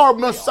they are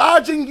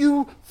massaging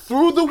you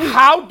through the week.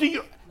 How do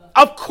you?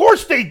 Of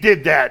course they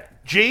did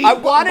that, G. I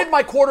wanted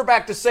my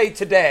quarterback to say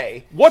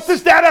today. What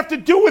does that have to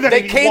do with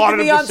anything? They came to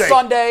me on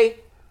Sunday.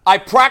 I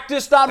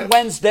practiced on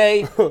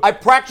Wednesday. I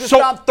practiced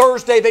on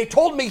Thursday. They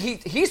told me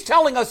he's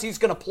telling us he's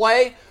going to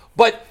play.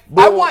 But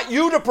I want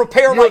you to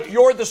prepare like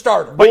you're the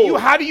starter. But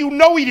how do you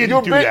know he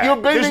didn't do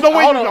that? There's no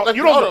way to know.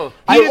 You don't know.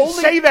 He didn't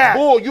say that.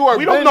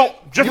 We don't know.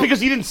 Just because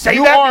he didn't say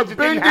that means it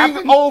didn't happen. You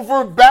are bending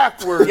over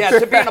backwards. Yeah,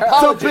 to be an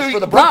apologist for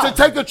the Browns. To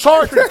take a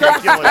charge. You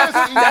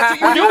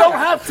don't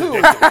have to.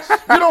 You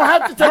don't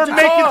have to take a charge. You're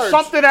making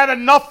something out of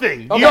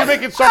nothing. You're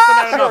making something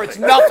out of nothing. Sure, it's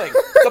nothing.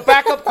 The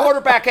backup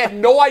quarterback had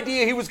no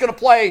idea he was going to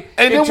play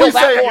until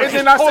that point. And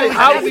then I say,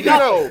 how do you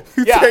know?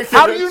 Yeah.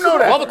 How do you know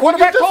that? Well, the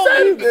quarterback told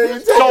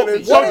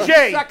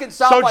me.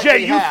 So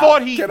Jay, you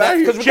thought he.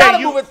 Because we got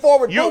to move it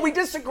forward. But we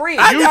disagree.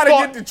 I got to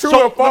get the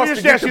true and false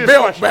to get the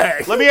belt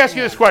back. Let me ask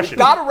you this question.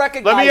 Got to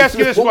recognize. Let me ask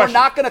you this question. We're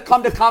not going to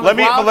come to common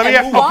ground. Let me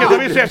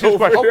just ask you this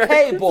question.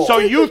 Okay, Bull. So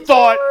you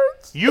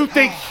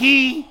think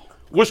he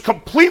was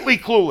completely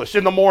clueless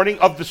in the morning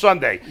of the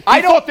Sunday. He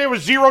thought there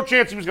was zero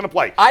chance he was going to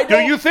play. Do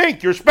you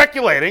think? You're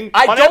speculating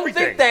on everything. I don't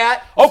think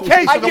that.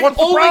 Okay, so I then can what's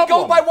the only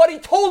problem? go by what he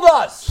told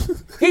us.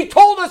 He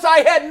told us I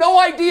had no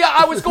idea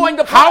I was going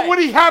to play. How would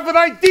he have an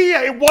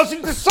idea? It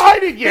wasn't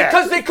decided yet.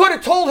 Because they could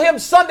have told him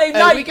Sunday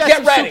night, we got get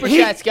some ready. super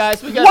chats,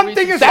 guys. We got One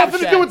thing has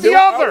nothing to do with the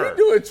other. Are we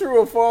doing true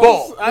or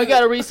false? We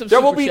got to read some There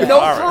super will be chats. no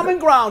common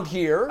ground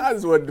here. I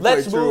just wanted to play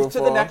Let's true move or to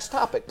the false. next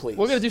topic, please.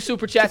 We're going to do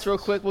super chats real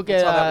quick. We'll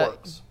That's how that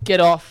works. get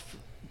off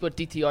what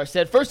DTR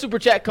said. First super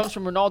chat comes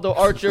from Ronaldo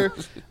Archer.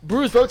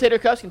 Bruised rotator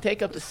cuffs can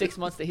take up to 6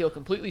 months to heal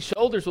completely.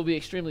 Shoulders will be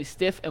extremely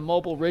stiff,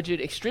 immobile, rigid,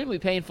 extremely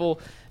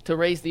painful to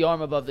raise the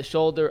arm above the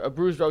shoulder. A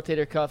bruised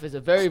rotator cuff is a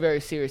very, very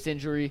serious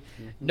injury.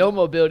 No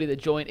mobility of the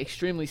joint,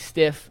 extremely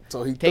stiff.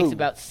 So he takes threw.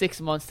 about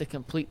 6 months to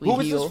completely heal. Who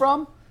was this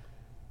from?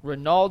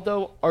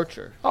 Ronaldo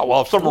Archer. Oh,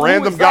 well, if some Who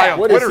random is guy that? on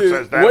What is Twitter his-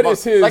 says that, what it is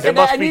must, his- Like, it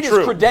must I be need true.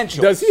 his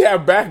credentials. Does he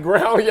have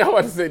background? Y'all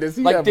want to say, does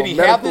he Like, have did a he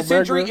have medical this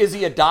injury? background? Is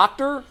he a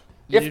doctor?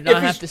 You do not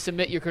he's- have to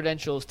submit your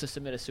credentials to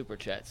submit a super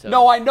chat. So.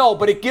 No, I know,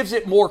 but it gives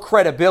it more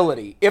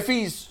credibility. If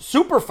he's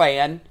super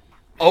fan,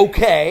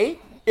 okay.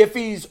 If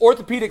he's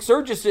orthopedic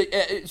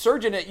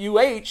surgeon at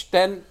UH,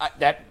 then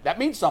that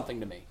means something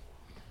to me.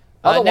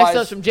 Next Otherwise,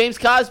 up from James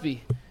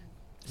Cosby.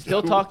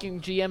 Still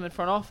talking GM in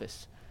front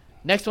office.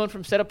 Next one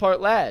from Set Apart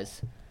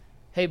Laz.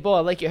 Hey, Bo, I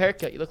like your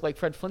haircut. You look like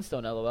Fred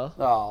Flintstone, LOL.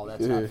 Oh,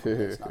 that's not funny.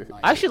 That's not nice.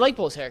 I actually like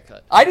Bo's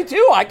haircut. I do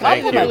too. I He did a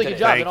complimented really good it.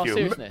 job in all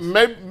seriousness.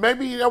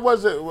 Maybe that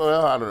wasn't.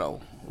 Well, I don't know.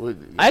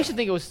 I actually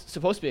think it was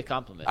supposed to be a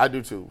compliment. I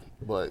do too,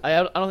 but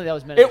I don't think that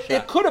was meant as a It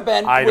shot. could have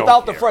been I don't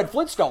without the care. Fred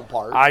Flintstone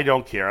part. I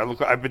don't care.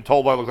 I've been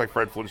told I look like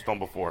Fred Flintstone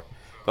before.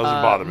 Doesn't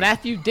bother me.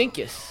 Matthew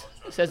Dinkus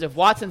says if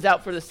Watson's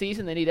out for the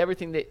season, they need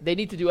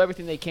to do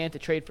everything they can to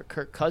trade for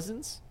Kirk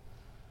Cousins.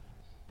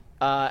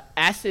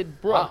 Acid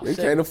Brook They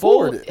said can't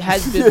afford Bull it.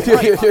 has been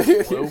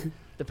right.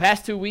 The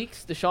past 2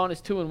 weeks, Deshaun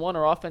is 2-1.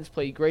 Our offense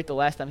played great the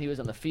last time he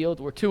was on the field.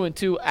 We're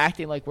 2-2,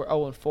 acting like we're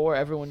 0-4.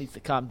 Everyone needs to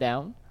calm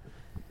down.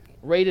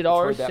 Rated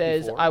R heard that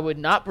says, before. I would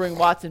not bring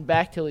Watson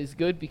back till he's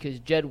good because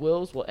Jed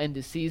Wills will end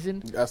his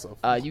season. That's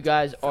a You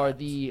guys are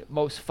the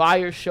most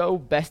fire show,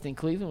 best in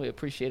Cleveland. We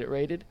appreciate it,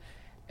 Rated.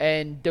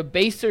 And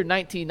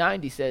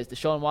Debaser1990 says,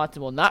 Deshaun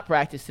Watson will not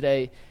practice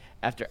today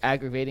after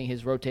aggravating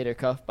his rotator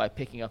cuff by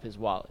picking up his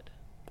wallet.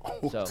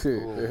 So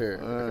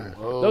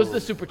those are the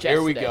super chats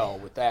Here we today. go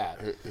with that.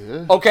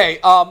 Okay.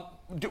 Are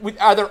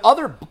there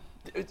other?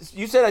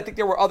 You said I think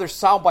there were other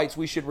sound bites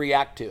we should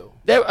react to.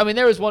 There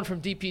was one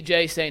from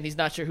DPJ saying he's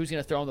not sure who's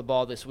going to throw him the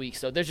ball this week.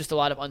 So there's just a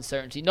lot of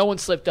uncertainty. No one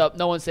slipped up.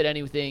 No one said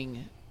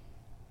anything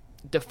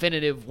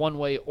definitive one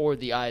way or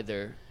the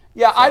either.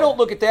 Yeah, I don't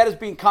look at that as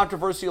being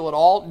controversial at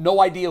all. No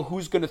idea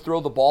who's going to throw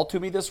the ball to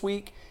me this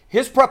week.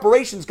 His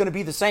preparation is going to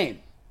be the same.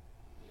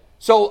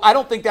 So I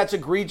don't think that's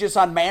egregious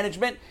on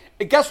management.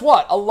 And guess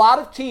what? A lot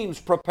of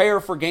teams prepare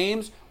for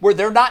games where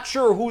they're not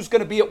sure who's going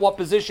to be at what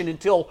position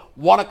until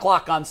 1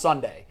 o'clock on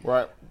Sunday.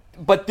 right.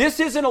 But this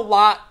isn't a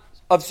lot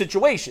of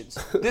situations.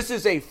 This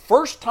is a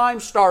first-time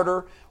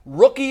starter,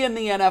 rookie in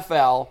the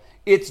NFL.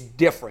 It's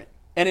different.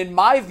 And in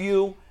my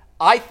view,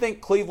 I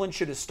think Cleveland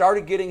should have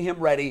started getting him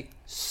ready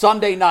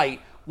Sunday night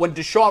when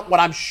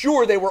I'm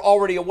sure they were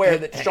already aware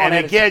that Deshaun And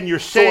had again, a you're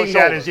sore saying that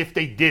shoulder. as if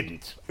they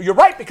didn't. You're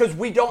right, because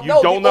we don't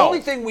know. don't The know.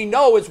 only thing we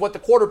know is what the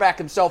quarterback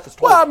himself has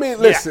told Well, I us. mean,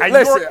 listen, and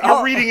listen.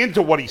 you're reading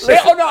into what he said.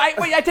 Oh, no,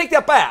 I take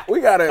that back.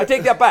 I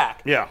take that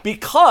back. Yeah.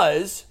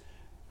 Because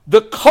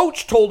the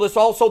coach told us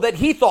also that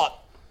he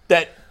thought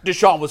that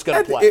Deshaun was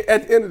going to play.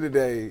 At the end of the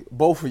day,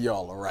 both of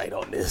y'all are right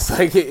on this.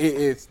 Like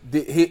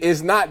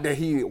it's not that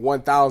he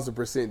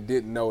 1,000%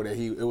 didn't know that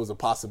it was a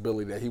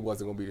possibility that he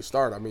wasn't going to be the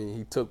starter. I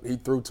mean, he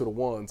threw to the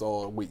ones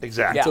all week.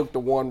 Exactly. He took the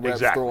one reps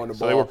Exactly. throwing the So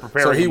ball. they were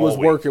preparing he him was all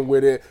week. working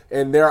with it.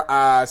 In their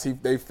eyes,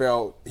 they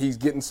felt he's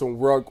getting some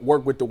work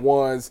with the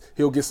ones.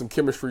 He'll get some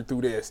chemistry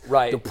through this.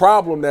 Right. The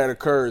problem that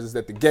occurs is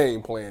that the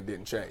game plan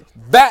didn't change.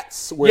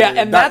 That's where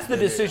That's the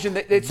decision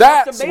that it's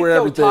That's tough to make, where though,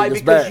 everything Ty, is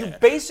because bad. you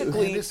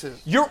basically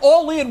you're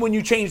all in when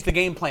you change the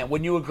game plan.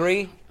 Wouldn't you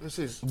agree?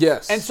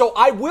 Yes. And so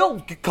I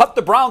will cut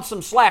the Browns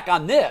some slack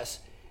on this.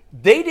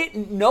 They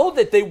didn't know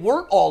that they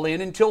weren't all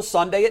in until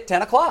Sunday at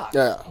 10 o'clock.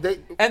 Yeah.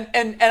 And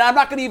I'm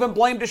not going to even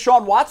blame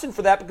Deshaun Watson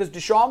for that because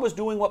Deshaun was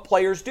doing what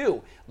players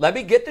do. Let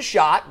me get the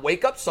shot,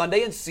 wake up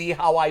Sunday, and see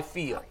how I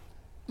feel.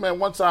 Man,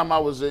 one time I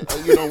was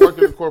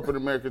working in corporate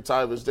America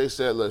Tivers. They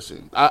said,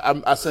 listen,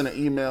 I sent an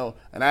email,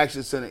 and I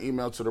actually sent an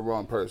email to the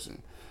wrong person.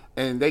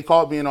 And they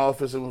called me in the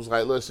office and was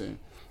like, listen,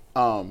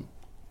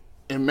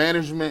 in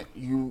management,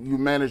 you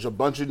manage a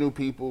bunch of new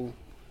people.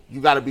 You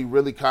got to be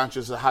really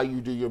conscious of how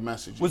you do your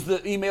messaging. Was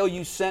the email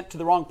you sent to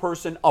the wrong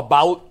person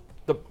about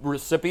the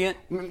recipient?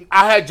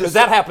 I had just because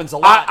that happens a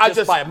lot. I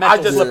by a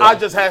mental slip.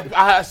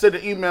 I sent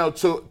an email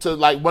to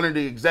like one of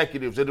the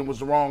executives, and it was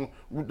the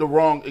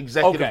wrong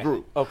executive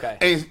group.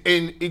 Okay.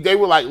 And they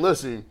were like,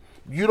 listen,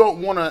 you don't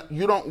want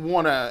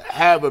to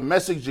have a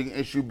messaging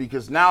issue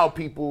because now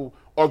people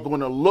are going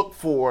to look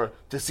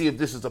to see if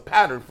this is a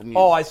pattern from you.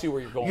 Oh, I see where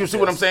you're going. You with see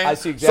what this. I'm saying? I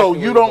see exactly. So where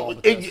you you're don't. going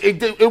with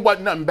this. It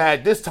wasn't nothing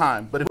bad this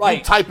time, but if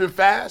you typing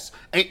fast,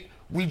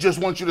 We just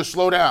want you to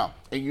slow down.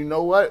 And you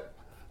know what?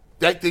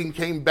 That thing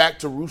came back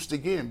to roost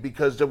again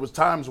because there was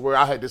times where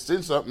I had to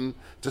send something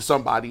to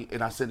somebody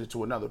and I sent it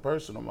to another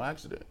person on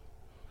accident.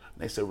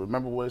 And they said,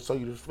 remember what it told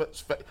you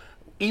to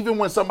even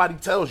when somebody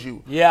tells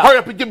you, hurry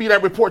up and give me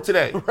that report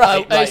today.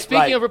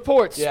 Speaking of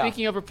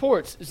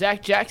reports,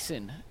 Zach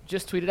Jackson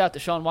just tweeted out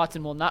Deshaun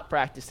Watson will not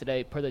practice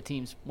today per the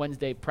team's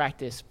Wednesday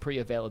practice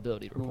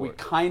pre-availability report. We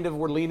kind of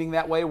were leaning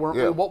that way, weren't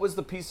we? What was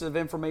the piece of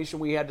information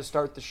we had to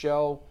start the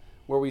show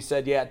where we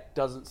said, it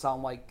doesn't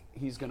sound like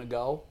he's going to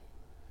go?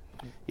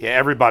 Yeah,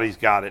 everybody's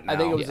got it now. I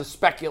think it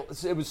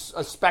was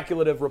a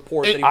speculative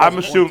report. That he I'm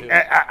assuming.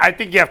 I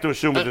think you have to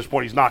assume at this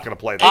point he's not going to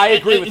play. I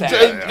agree with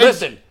that.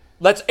 Listen,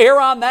 let's err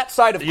on that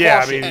side of caution.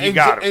 Yeah, I mean, you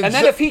got it. And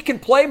then if he can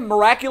play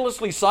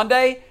miraculously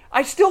Sunday,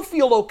 I still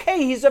feel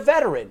okay. He's a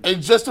veteran.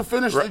 And just to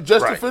finish,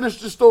 to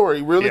finish the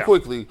story really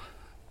quickly,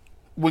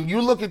 when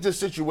you look at this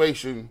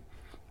situation,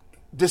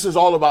 this is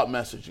all about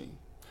messaging.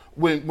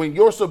 When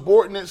your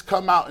subordinates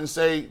come out and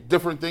say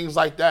different things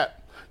like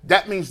that,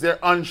 that means they're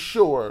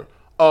unsure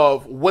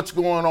of what's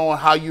going on,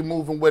 how you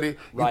moving with it.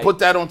 You put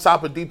that on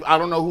top of deep. I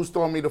don't know who's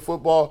throwing me the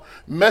football.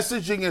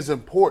 Messaging is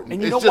important.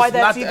 And you know it's why just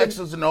that's not the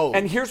X's and O's.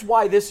 And here's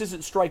why this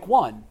isn't strike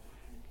one.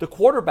 The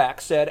quarterback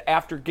said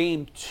after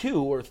game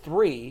 2 or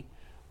 3,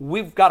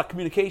 we've got a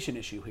communication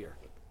issue here.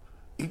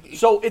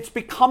 So it's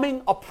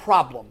becoming a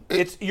problem.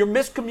 You're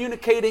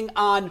miscommunicating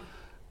on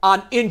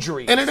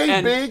injuries. And it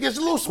ain't big. It's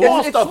a little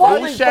small stuff.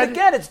 But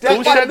again, it's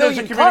dead by a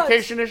million cuts.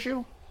 Communication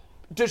issue?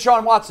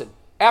 Deshaun Watson.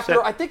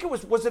 I think it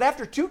was it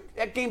after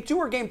game 2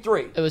 or game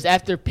 3? It was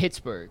after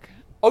Pittsburgh.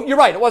 Oh, you're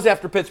right. It was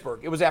after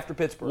Pittsburgh.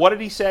 What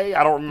did he say?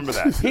 I don't remember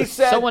that. He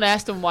said someone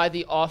asked him why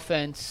the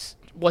offense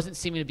wasn't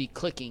seeming to be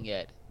clicking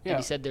yet. And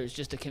he said there's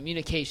just a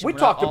communication. We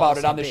talked about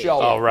it on the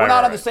show. Oh, right, we're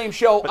not on the same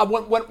show.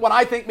 When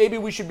I think maybe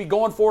we should be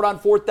going for it on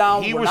 4th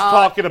down, he was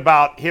talking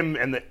about him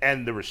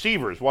and the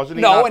receivers, wasn't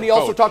he? No, and he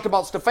also talked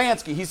about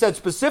Stefanski. He said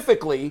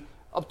specifically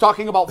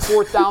talking about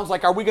 4th downs,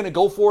 like are we going to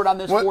go for it on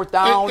this 4th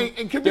down?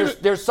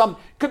 There's some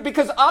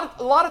because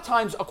a lot of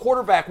times a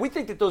quarterback, we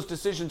think that those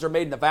decisions are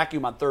made in the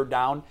vacuum on 3rd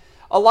down.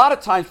 A lot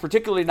of times,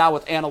 particularly now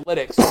with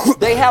analytics,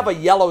 they have a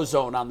yellow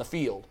zone on the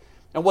field,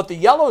 and what the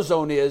yellow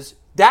zone is.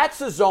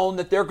 That's a zone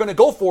that they're going to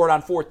go for it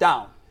on 4th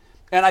down.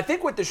 And I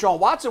think what Deshaun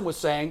Watson was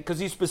saying, because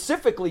he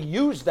specifically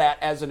used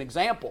that as an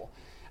example,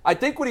 I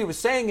think what he was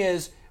saying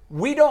is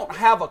we don't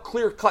have a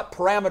clear-cut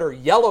parameter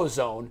yellow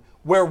zone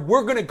where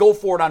we're going to go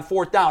for it on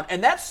 4th down.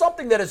 And that's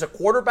something that as a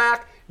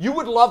quarterback, you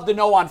would love to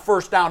know on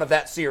 1st down of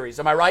that series.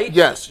 Am I right?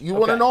 Yes. You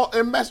want to know,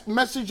 and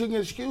messaging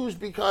is huge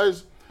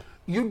because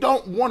you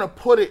don't want to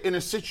put it in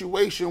a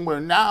situation where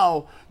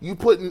now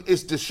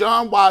it's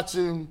Deshaun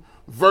Watson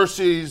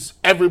versus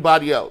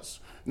everybody else.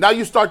 Now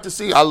you start to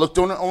see, I looked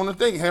on the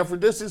thing,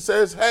 Hanford Distance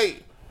says, hey,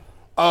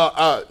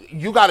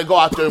 you got to go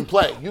out there and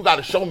play. You got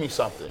to show me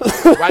something,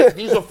 right?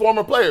 These are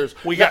former players.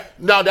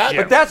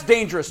 But that's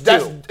dangerous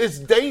too. It's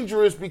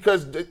dangerous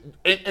because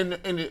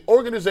the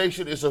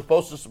organization is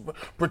supposed to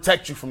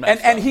protect you from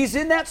that. And he's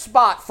in that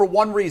spot for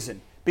one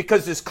reason.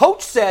 Because his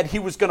coach said he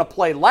was going to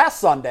play last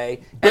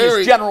Sunday, and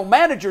his general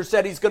manager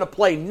said he's going to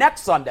play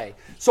next Sunday.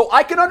 So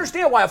I can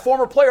understand why a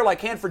former player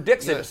like Hanford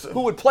Dixon,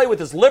 who would play with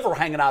his liver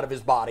hanging out of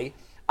his body,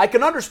 I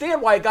can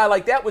understand why a guy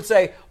like that would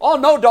say, oh,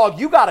 no, dog,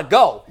 you got to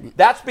go.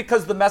 That's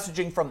because the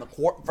messaging from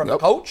the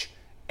coach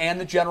and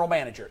the general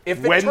manager.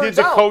 When did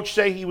the coach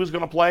say he was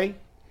going to play?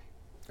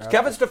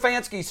 Kevin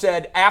Stefanski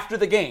said after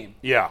the game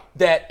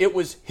that it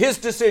was his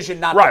decision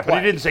not to play. Right, but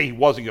he didn't say he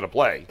wasn't going to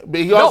play.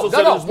 But he also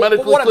said he was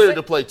medically cleared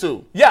to play,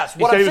 too. Yes,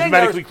 he said he was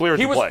medically cleared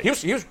to play.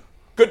 He was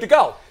good to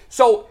go.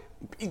 So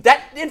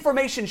that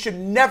information should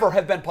never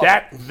have been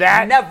public.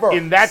 Never.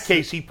 In that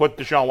case, he put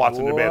Deshaun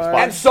Watson in a bad spot.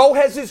 And so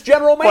has his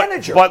general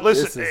manager. But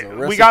listen,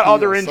 we got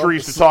other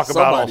injuries to talk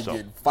about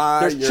also.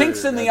 There's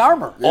chinks in the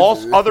armor.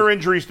 Other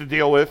injuries to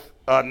deal with.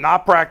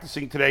 Not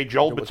practicing today,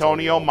 Joel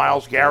Bitonio,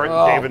 Myles Garrett,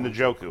 and David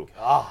Njoku.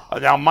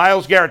 Now,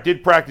 Myles Garrett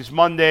did practice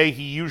Monday.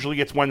 He usually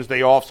gets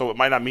Wednesday off, so it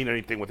might not mean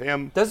anything with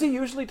him. Does he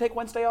usually take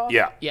Wednesday off?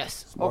 Yeah.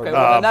 Yes. Okay,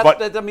 well,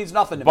 then that means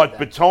nothing to me. But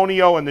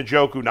Bitonio and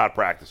Njoku not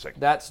practicing.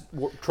 That's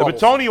The trouble.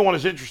 Bitonio one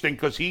is interesting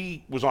because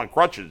he was on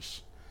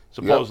crutches,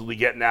 supposedly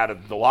getting out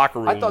of the locker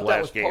room in the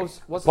last game.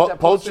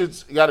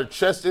 Poach's got a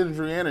chest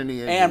injury and a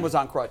knee injury. And was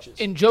on crutches.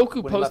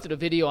 Njoku posted a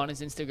video on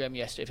his Instagram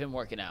yesterday of him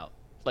working out.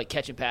 Like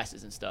catching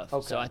passes and stuff.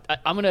 Okay. So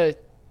I'm gonna,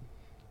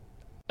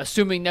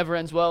 assuming never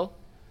ends well.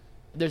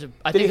 I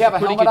think there's a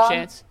pretty good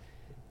chance.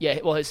 Yeah.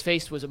 Well, his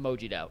face was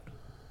emoji'd out.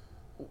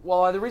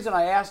 Well, the reason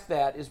I ask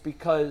that is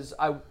because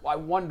I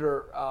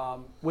wonder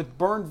with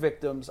burn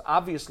victims,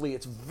 obviously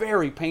it's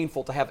very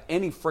painful to have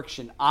any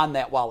friction on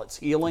that while it's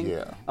healing.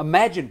 Yeah.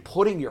 Imagine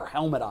putting your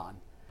helmet on.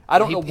 I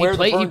don't know where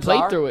the burns he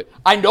played are. through it.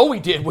 I know he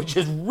did, which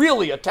is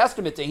really a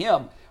testament to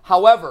him.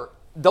 However,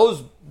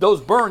 those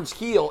burns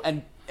heal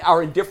and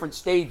are in different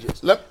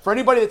stages. For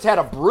anybody that's had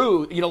a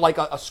bruise, like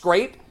a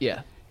scrape,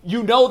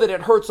 you know that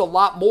it hurts a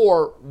lot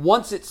more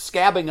once it's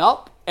scabbing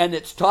up and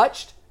it's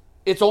touched.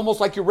 It's almost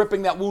like you're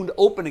ripping that wound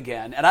open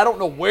again. And I don't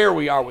know where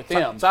we are with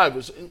him.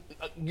 Cyrus,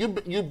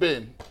 you've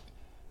been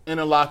in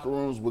the locker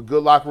rooms, with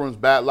good locker rooms,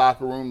 bad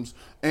locker rooms,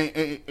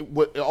 and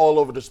all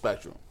over the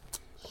spectrum.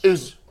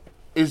 Is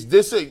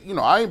this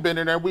I ain't been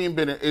in there, we ain't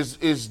been in there.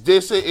 Is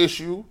this an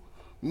issue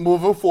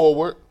moving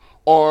forward?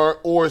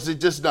 Or is it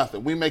just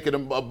nothing? We make it a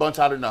bunch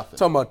out of nothing.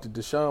 Talking about the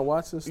Deshaun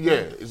Watson stuff? Yeah.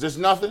 Is this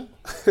nothing?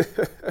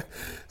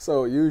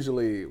 So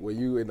usually when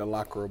you in the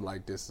locker room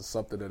like this,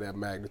 something of that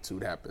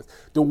magnitude happens.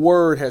 The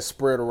word has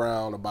spread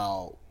around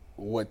about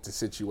what the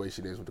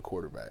situation is with the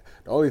quarterback.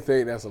 The only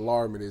thing that's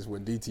alarming is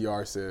when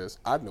DTR says,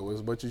 I know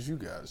as much as you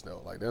guys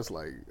know. Like, that's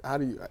like,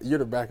 you're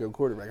the backup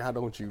quarterback. How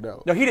don't you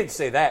know? No, he didn't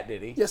say that,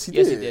 did he? Yes, he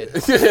Yes, did.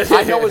 he did.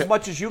 I know as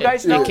much as you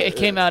guys know. It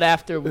came out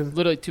after,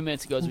 literally 2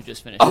 minutes ago as we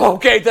just finished. Oh,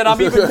 okay, then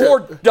I'm even more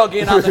dug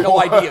in on the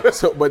no idea.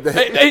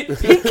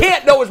 He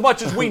can't know as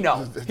much as we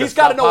know. He's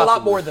got to know a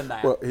lot more than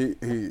that. Well,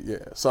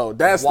 So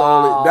that's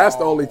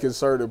the only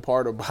concerning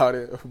part about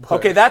it. But,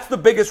 okay, that's the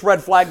biggest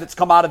red flag that's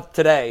come out of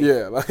today.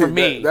 Yeah, for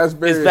me. That's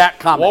very, is that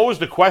comment. What was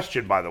the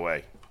question, by the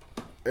way?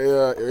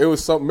 It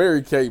was something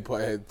Mary Kay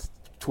had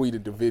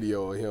tweeted the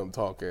video of him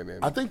talking.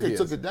 And I think they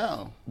took it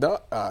down. No,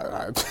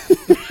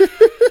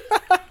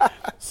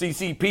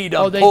 CCP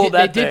done pulled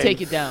that They did thing.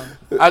 take it down.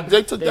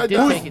 They took that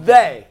down. Who's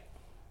they?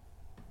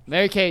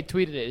 Mary Kay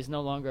tweeted it. It's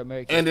no longer a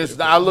Mary Kay. And it's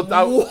not. I looked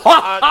out.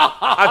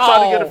 I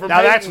tried to get it from.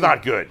 Now that's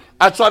not good.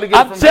 I tried to get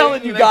it from. I'm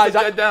telling you guys,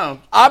 that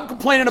down. I'm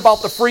complaining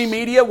about the free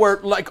media where,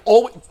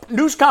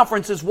 news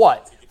conference is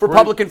what? For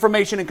public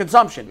information and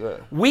consumption. Yeah.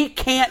 We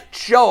can't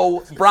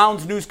show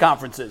Brown's news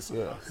conferences.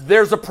 Yeah.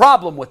 There's a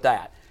problem with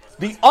that.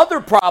 The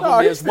other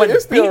problem is when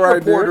beat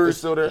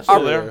reporters It's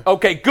are there.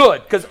 okay,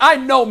 good, because I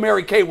know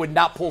Mary Kay would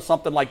not pull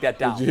something like that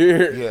down. Did you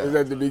hear? Yeah. It was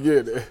at the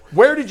beginning.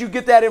 Where did you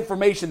get that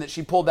information that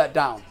she pulled that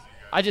down?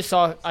 I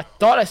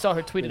thought I saw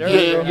her tweet it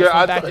earlier. Yeah,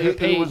 I back thought to her it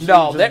page. was-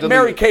 No, that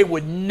Mary Kay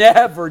would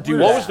never do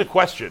that. What was the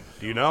question?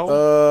 Do you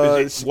know?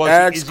 Is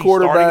Ask he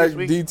quarterback starting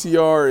this week?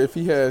 DTR if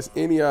he has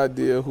any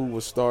idea who will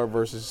start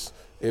versus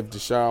if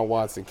Deshaun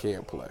Watson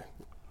can't play.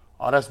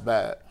 Oh, that's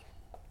bad.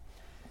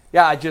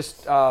 Yeah, it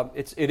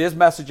is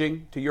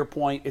messaging. To your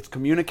point, it's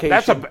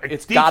communication.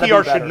 It's gotta be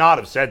DTR better. should not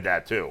have said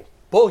that too.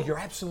 Bull, you're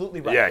absolutely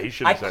right. Yeah, he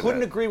should have I said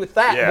couldn't that. agree with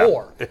that Yeah.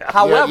 more.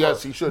 However,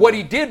 yes, he should what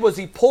have. he did was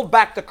he pulled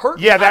back the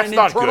curtain Yeah, on that's an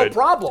not internal good.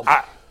 problem.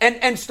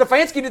 And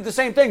Stefanski did the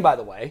same thing, by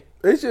the way.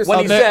 It's just when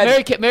he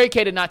said, Mary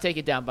Kay did not take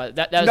it down, but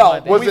that was no, my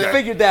big we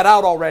figured that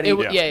out already.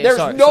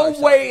 There's no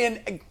way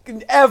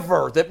in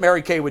ever that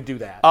Mary Kay would do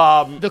that.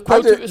 The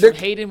quote was from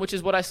Hayden, which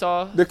is what I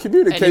saw. The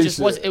communication. And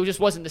it just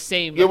wasn't the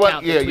same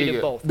account that tweeted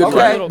both.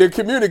 The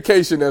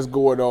communication that's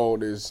going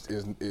on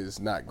is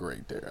not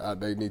great there.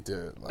 They need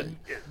to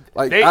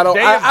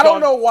I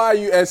don't know why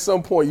you at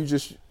some point you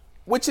just.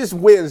 Which is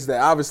Wednesday.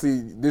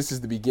 Obviously, this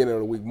is the beginning of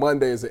the week.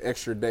 Monday is an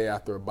extra day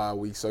after a bye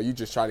week, so you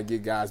just try to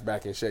get guys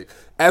back in shape.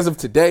 As of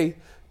today,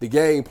 the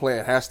game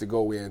plan has to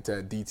go into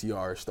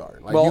DTR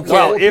starting. Like,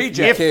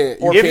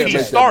 if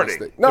he's starting,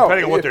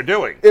 depending on what they're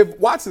doing. If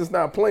Watson's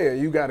not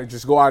playing, you got to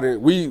just go out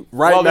and there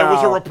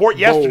was a report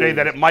yesterday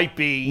that it might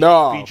be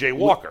PJ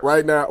Walker.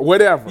 Right now,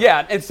 whatever.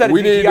 Yeah, instead of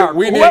we DTR.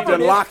 We need to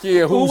lock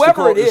in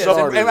whoever it is.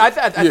 And I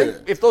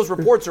think if those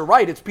reports are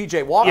right, it's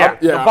PJ Walker. Yeah.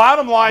 The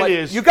bottom line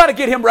is you got to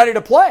get him ready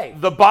to play.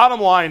 The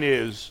bottom line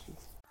is,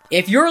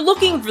 if you're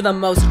looking for the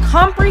most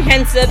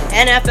comprehensive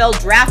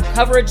NFL draft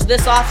coverage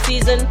this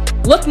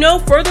offseason, look no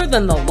further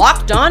than the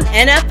Locked On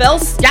NFL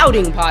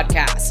Scouting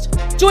Podcast.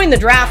 Join the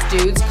draft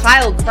dudes,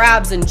 Kyle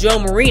Krabs and Joe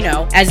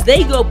Marino, as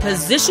they go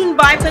position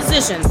by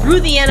position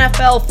through the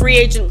NFL free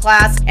agent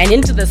class and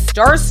into the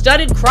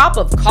star-studded crop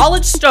of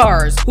college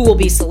stars who will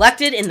be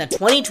selected in the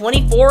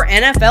 2024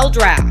 NFL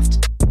Draft.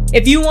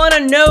 If you want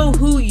to know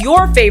who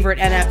your favorite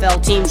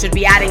NFL team should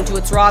be adding to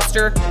its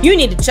roster, you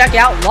need to check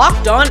out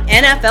Locked On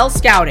NFL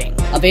Scouting,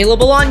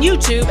 available on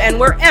YouTube and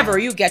wherever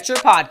you get your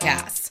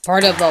podcasts.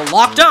 Part of the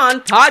Locked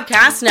On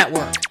Podcast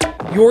Network,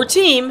 your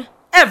team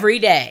every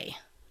day.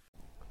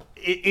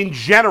 In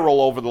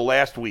general, over the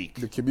last week,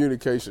 the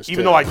communication.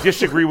 Even though I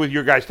disagree with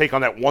your guys' take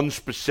on that one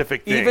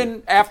specific thing,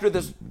 even after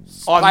this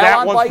on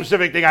that one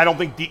specific thing, I don't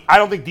think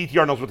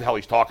DTR knows what the hell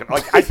he's talking.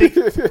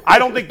 I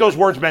don't think those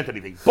words meant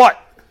anything, but.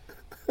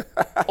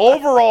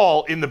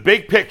 Overall, in the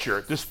big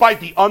picture,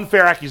 despite the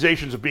unfair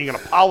accusations of being an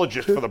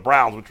apologist for the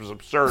Browns, which was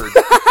absurd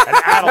and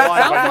out of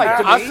line by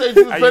you guys. I said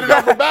you was better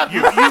off the back.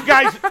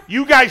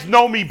 You guys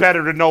know me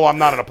better to know I'm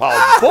not an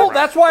apologist. Well,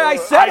 that's why I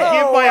said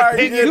I give my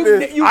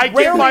opinion. I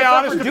give my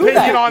honest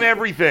opinion on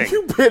everything.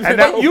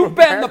 You've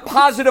been the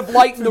positive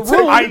light in the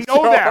room. I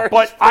know that,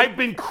 but I've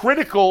been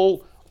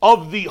critical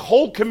of the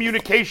whole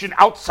communication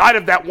outside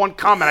of that one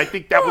comment. I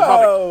think that was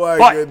nothing. Oh,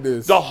 my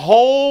goodness. The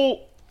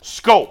whole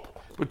scope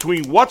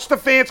between what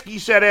Stefanski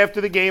said after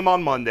the game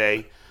on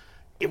Monday,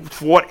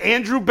 what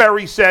Andrew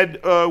Berry said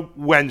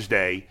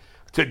Wednesday,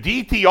 to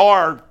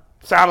DTR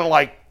sounded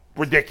like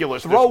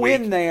ridiculous. Throw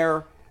in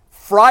there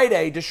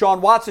Friday,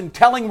 Deshaun Watson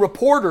telling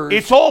reporters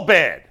it's all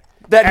bad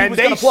that he was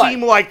going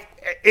to play.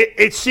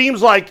 It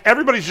seems like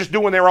everybody's just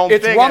doing their own thing.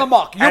 It's run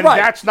amok. You're right.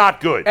 That's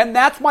not good. And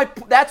that's my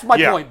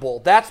point,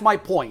 Bull. That's my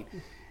point.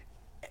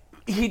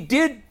 He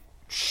did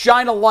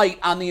shine a light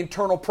on the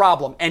internal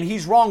problem, and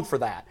he's wrong for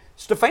that.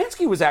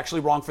 Stefanski was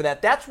actually wrong for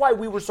that. That's why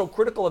we were so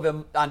critical of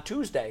him on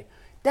Tuesday.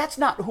 That's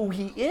not who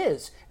he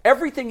is.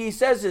 Everything he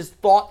says is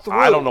thought through.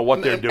 I don't know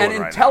what they're doing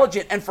and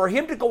intelligent. And for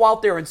him to go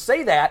out there and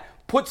say that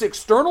puts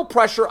external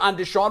pressure on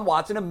Deshaun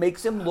Watson and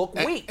makes him look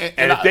weak.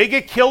 And if they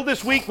get killed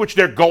this week, which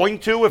they're going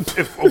to,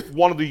 if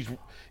one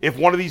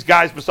of these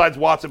guys besides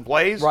Watson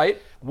plays, right,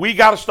 we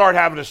got to start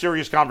having a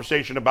serious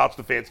conversation about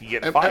Stefanski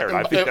getting fired.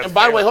 I think that's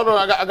by the fair. way, hold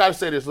on, I got to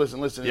say this.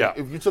 Listen. Yeah.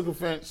 If you took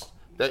offense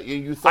that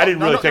you thought, I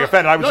didn't really take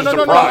offense. I was just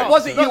surprised. No, it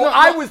wasn't you.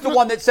 I was the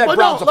one that said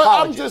Brown's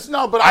apology.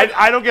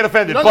 I don't get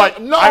offended, but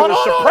I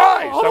was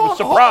surprised. I was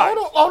surprised.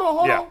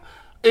 Hold on.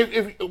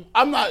 If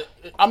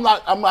I'm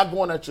not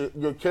going at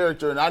your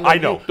character, and I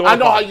know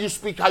how you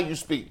speak.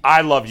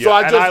 I love you, so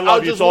I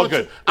love you. It's all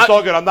good. It's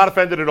all good. I'm not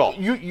offended at all.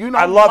 You know,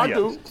 I love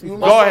you.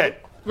 Go ahead.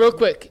 Real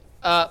quick,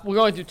 we're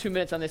going to do 2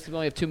 minutes on this because we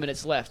only have 2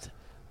 minutes left.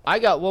 I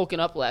got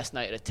woken up last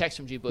night at a text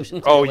from G. Bush.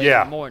 Oh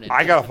yeah, in the morning.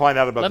 I gotta find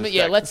out about this.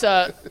 Yeah, let's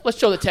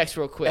show the text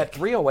real quick. At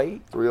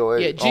 3:08.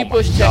 3:08. Yeah, G.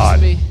 Bush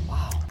texted me.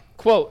 Wow.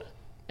 Quote.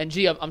 And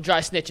G, I'm dry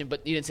snitching,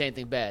 but you didn't say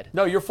anything bad.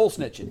 No, you're full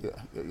snitching.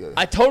 Yeah.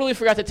 I totally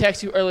forgot to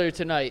text you earlier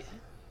tonight.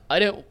 I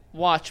didn't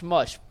watch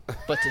much,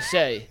 but to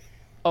say,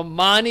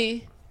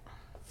 Amani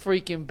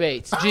freaking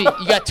Bates. G,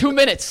 you got 2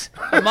 minutes.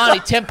 Amani,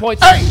 10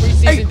 points in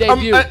preseason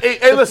debut.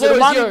 Hey, listen,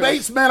 Amani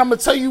Bates, man, I'm going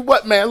to tell you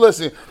what, man.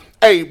 Listen,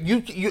 hey,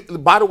 you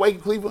by the way,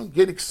 Cleveland,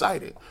 get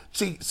excited.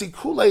 See,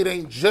 Kool-Aid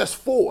ain't just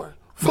for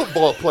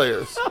football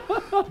players.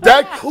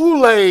 That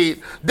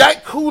Kool-Aid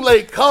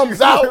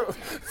comes out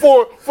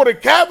for the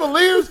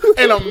Cavaliers,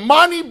 and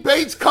Amani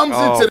Bates comes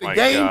into the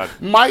game. God.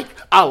 Mike,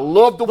 I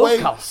love the way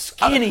how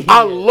skinny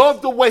I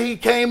love the way he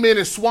came in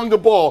and swung the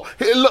ball.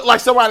 It looked like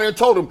somebody had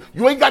told him,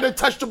 you ain't got to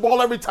touch the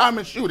ball every time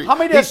and shoot it. How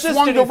many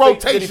assists did he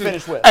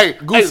finish with? Hey,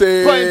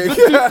 playing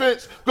good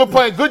defense.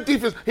 Playing good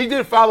defense. He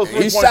did foul a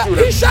three-point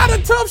shooter. He shot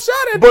a tough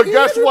shot at But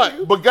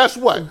guess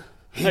what?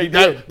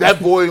 That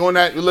boy on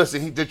that,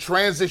 listen, the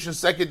transition,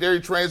 secondary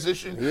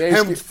transition,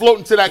 him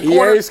floating to that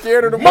corner, he ain't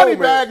scared of the money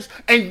moment. bags,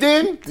 and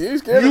then you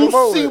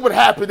see what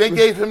happened. They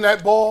gave him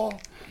that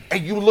ball,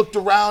 and you looked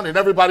around, and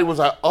everybody was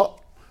like, oh,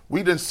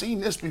 we done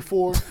seen this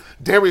before.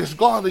 Darius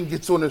Garland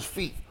gets on his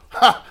feet.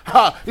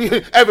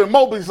 Evan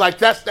Mobley's like,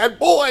 that's that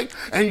boy,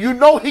 and you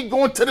know he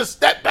going to the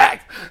step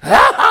back. It's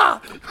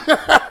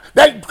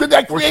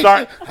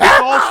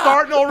all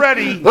starting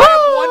already.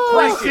 One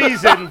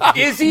preseason.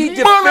 Is he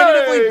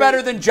definitively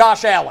better than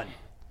Josh Allen?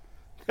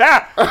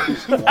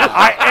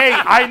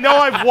 I know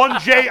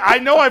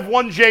I've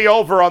won Jay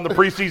over on the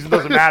preseason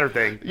doesn't matter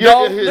thing.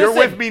 You're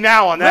with me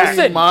now on that.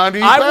 Listen,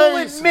 I will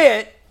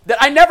admit that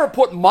I never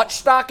put much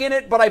stock in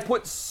it, but I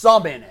put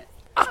some in it.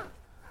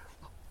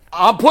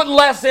 I'm putting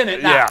less in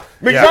it now.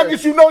 Yeah.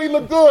 McNuggets, you know he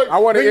looked good.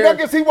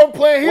 McNuggets, he wasn't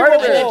playing hero.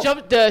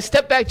 The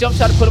step back jump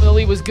shot to put him in the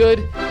lead was good.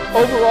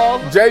 Overall,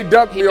 Jay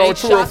ducked me on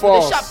true or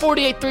false. They shot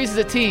 48 threes as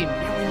a team.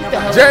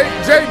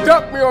 Jay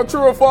ducked me on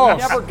true or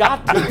false. Never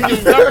got to it.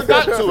 He never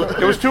got to it.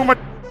 There was too much.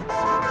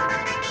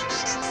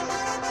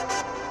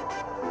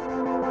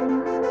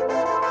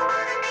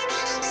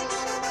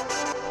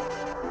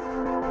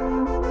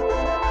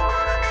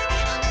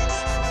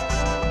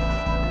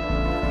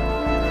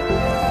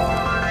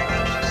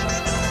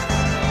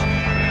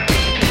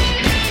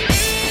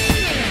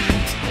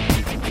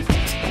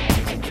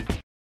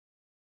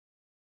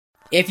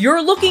 If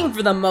you're looking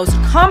for the most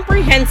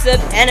comprehensive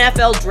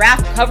NFL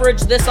draft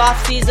coverage this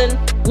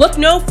offseason, look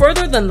no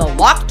further than the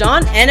Locked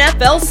On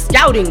NFL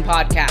Scouting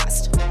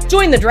Podcast.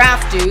 Join the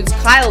draft dudes,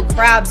 Kyle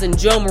Krabs and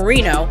Joe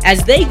Marino,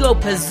 as they go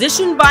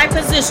position by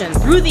position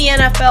through the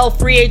NFL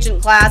free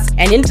agent class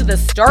and into the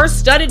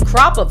star-studded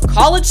crop of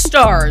college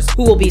stars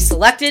who will be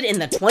selected in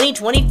the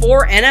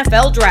 2024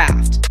 NFL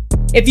Draft.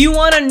 If you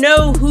want to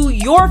know who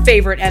your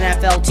favorite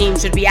NFL team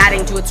should be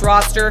adding to its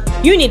roster,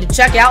 you need to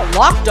check out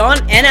Locked On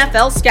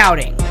NFL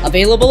Scouting,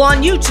 available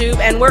on YouTube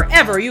and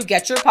wherever you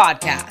get your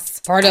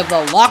podcasts. Part of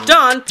the Locked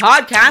On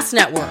Podcast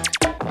Network,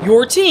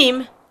 your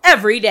team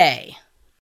every day.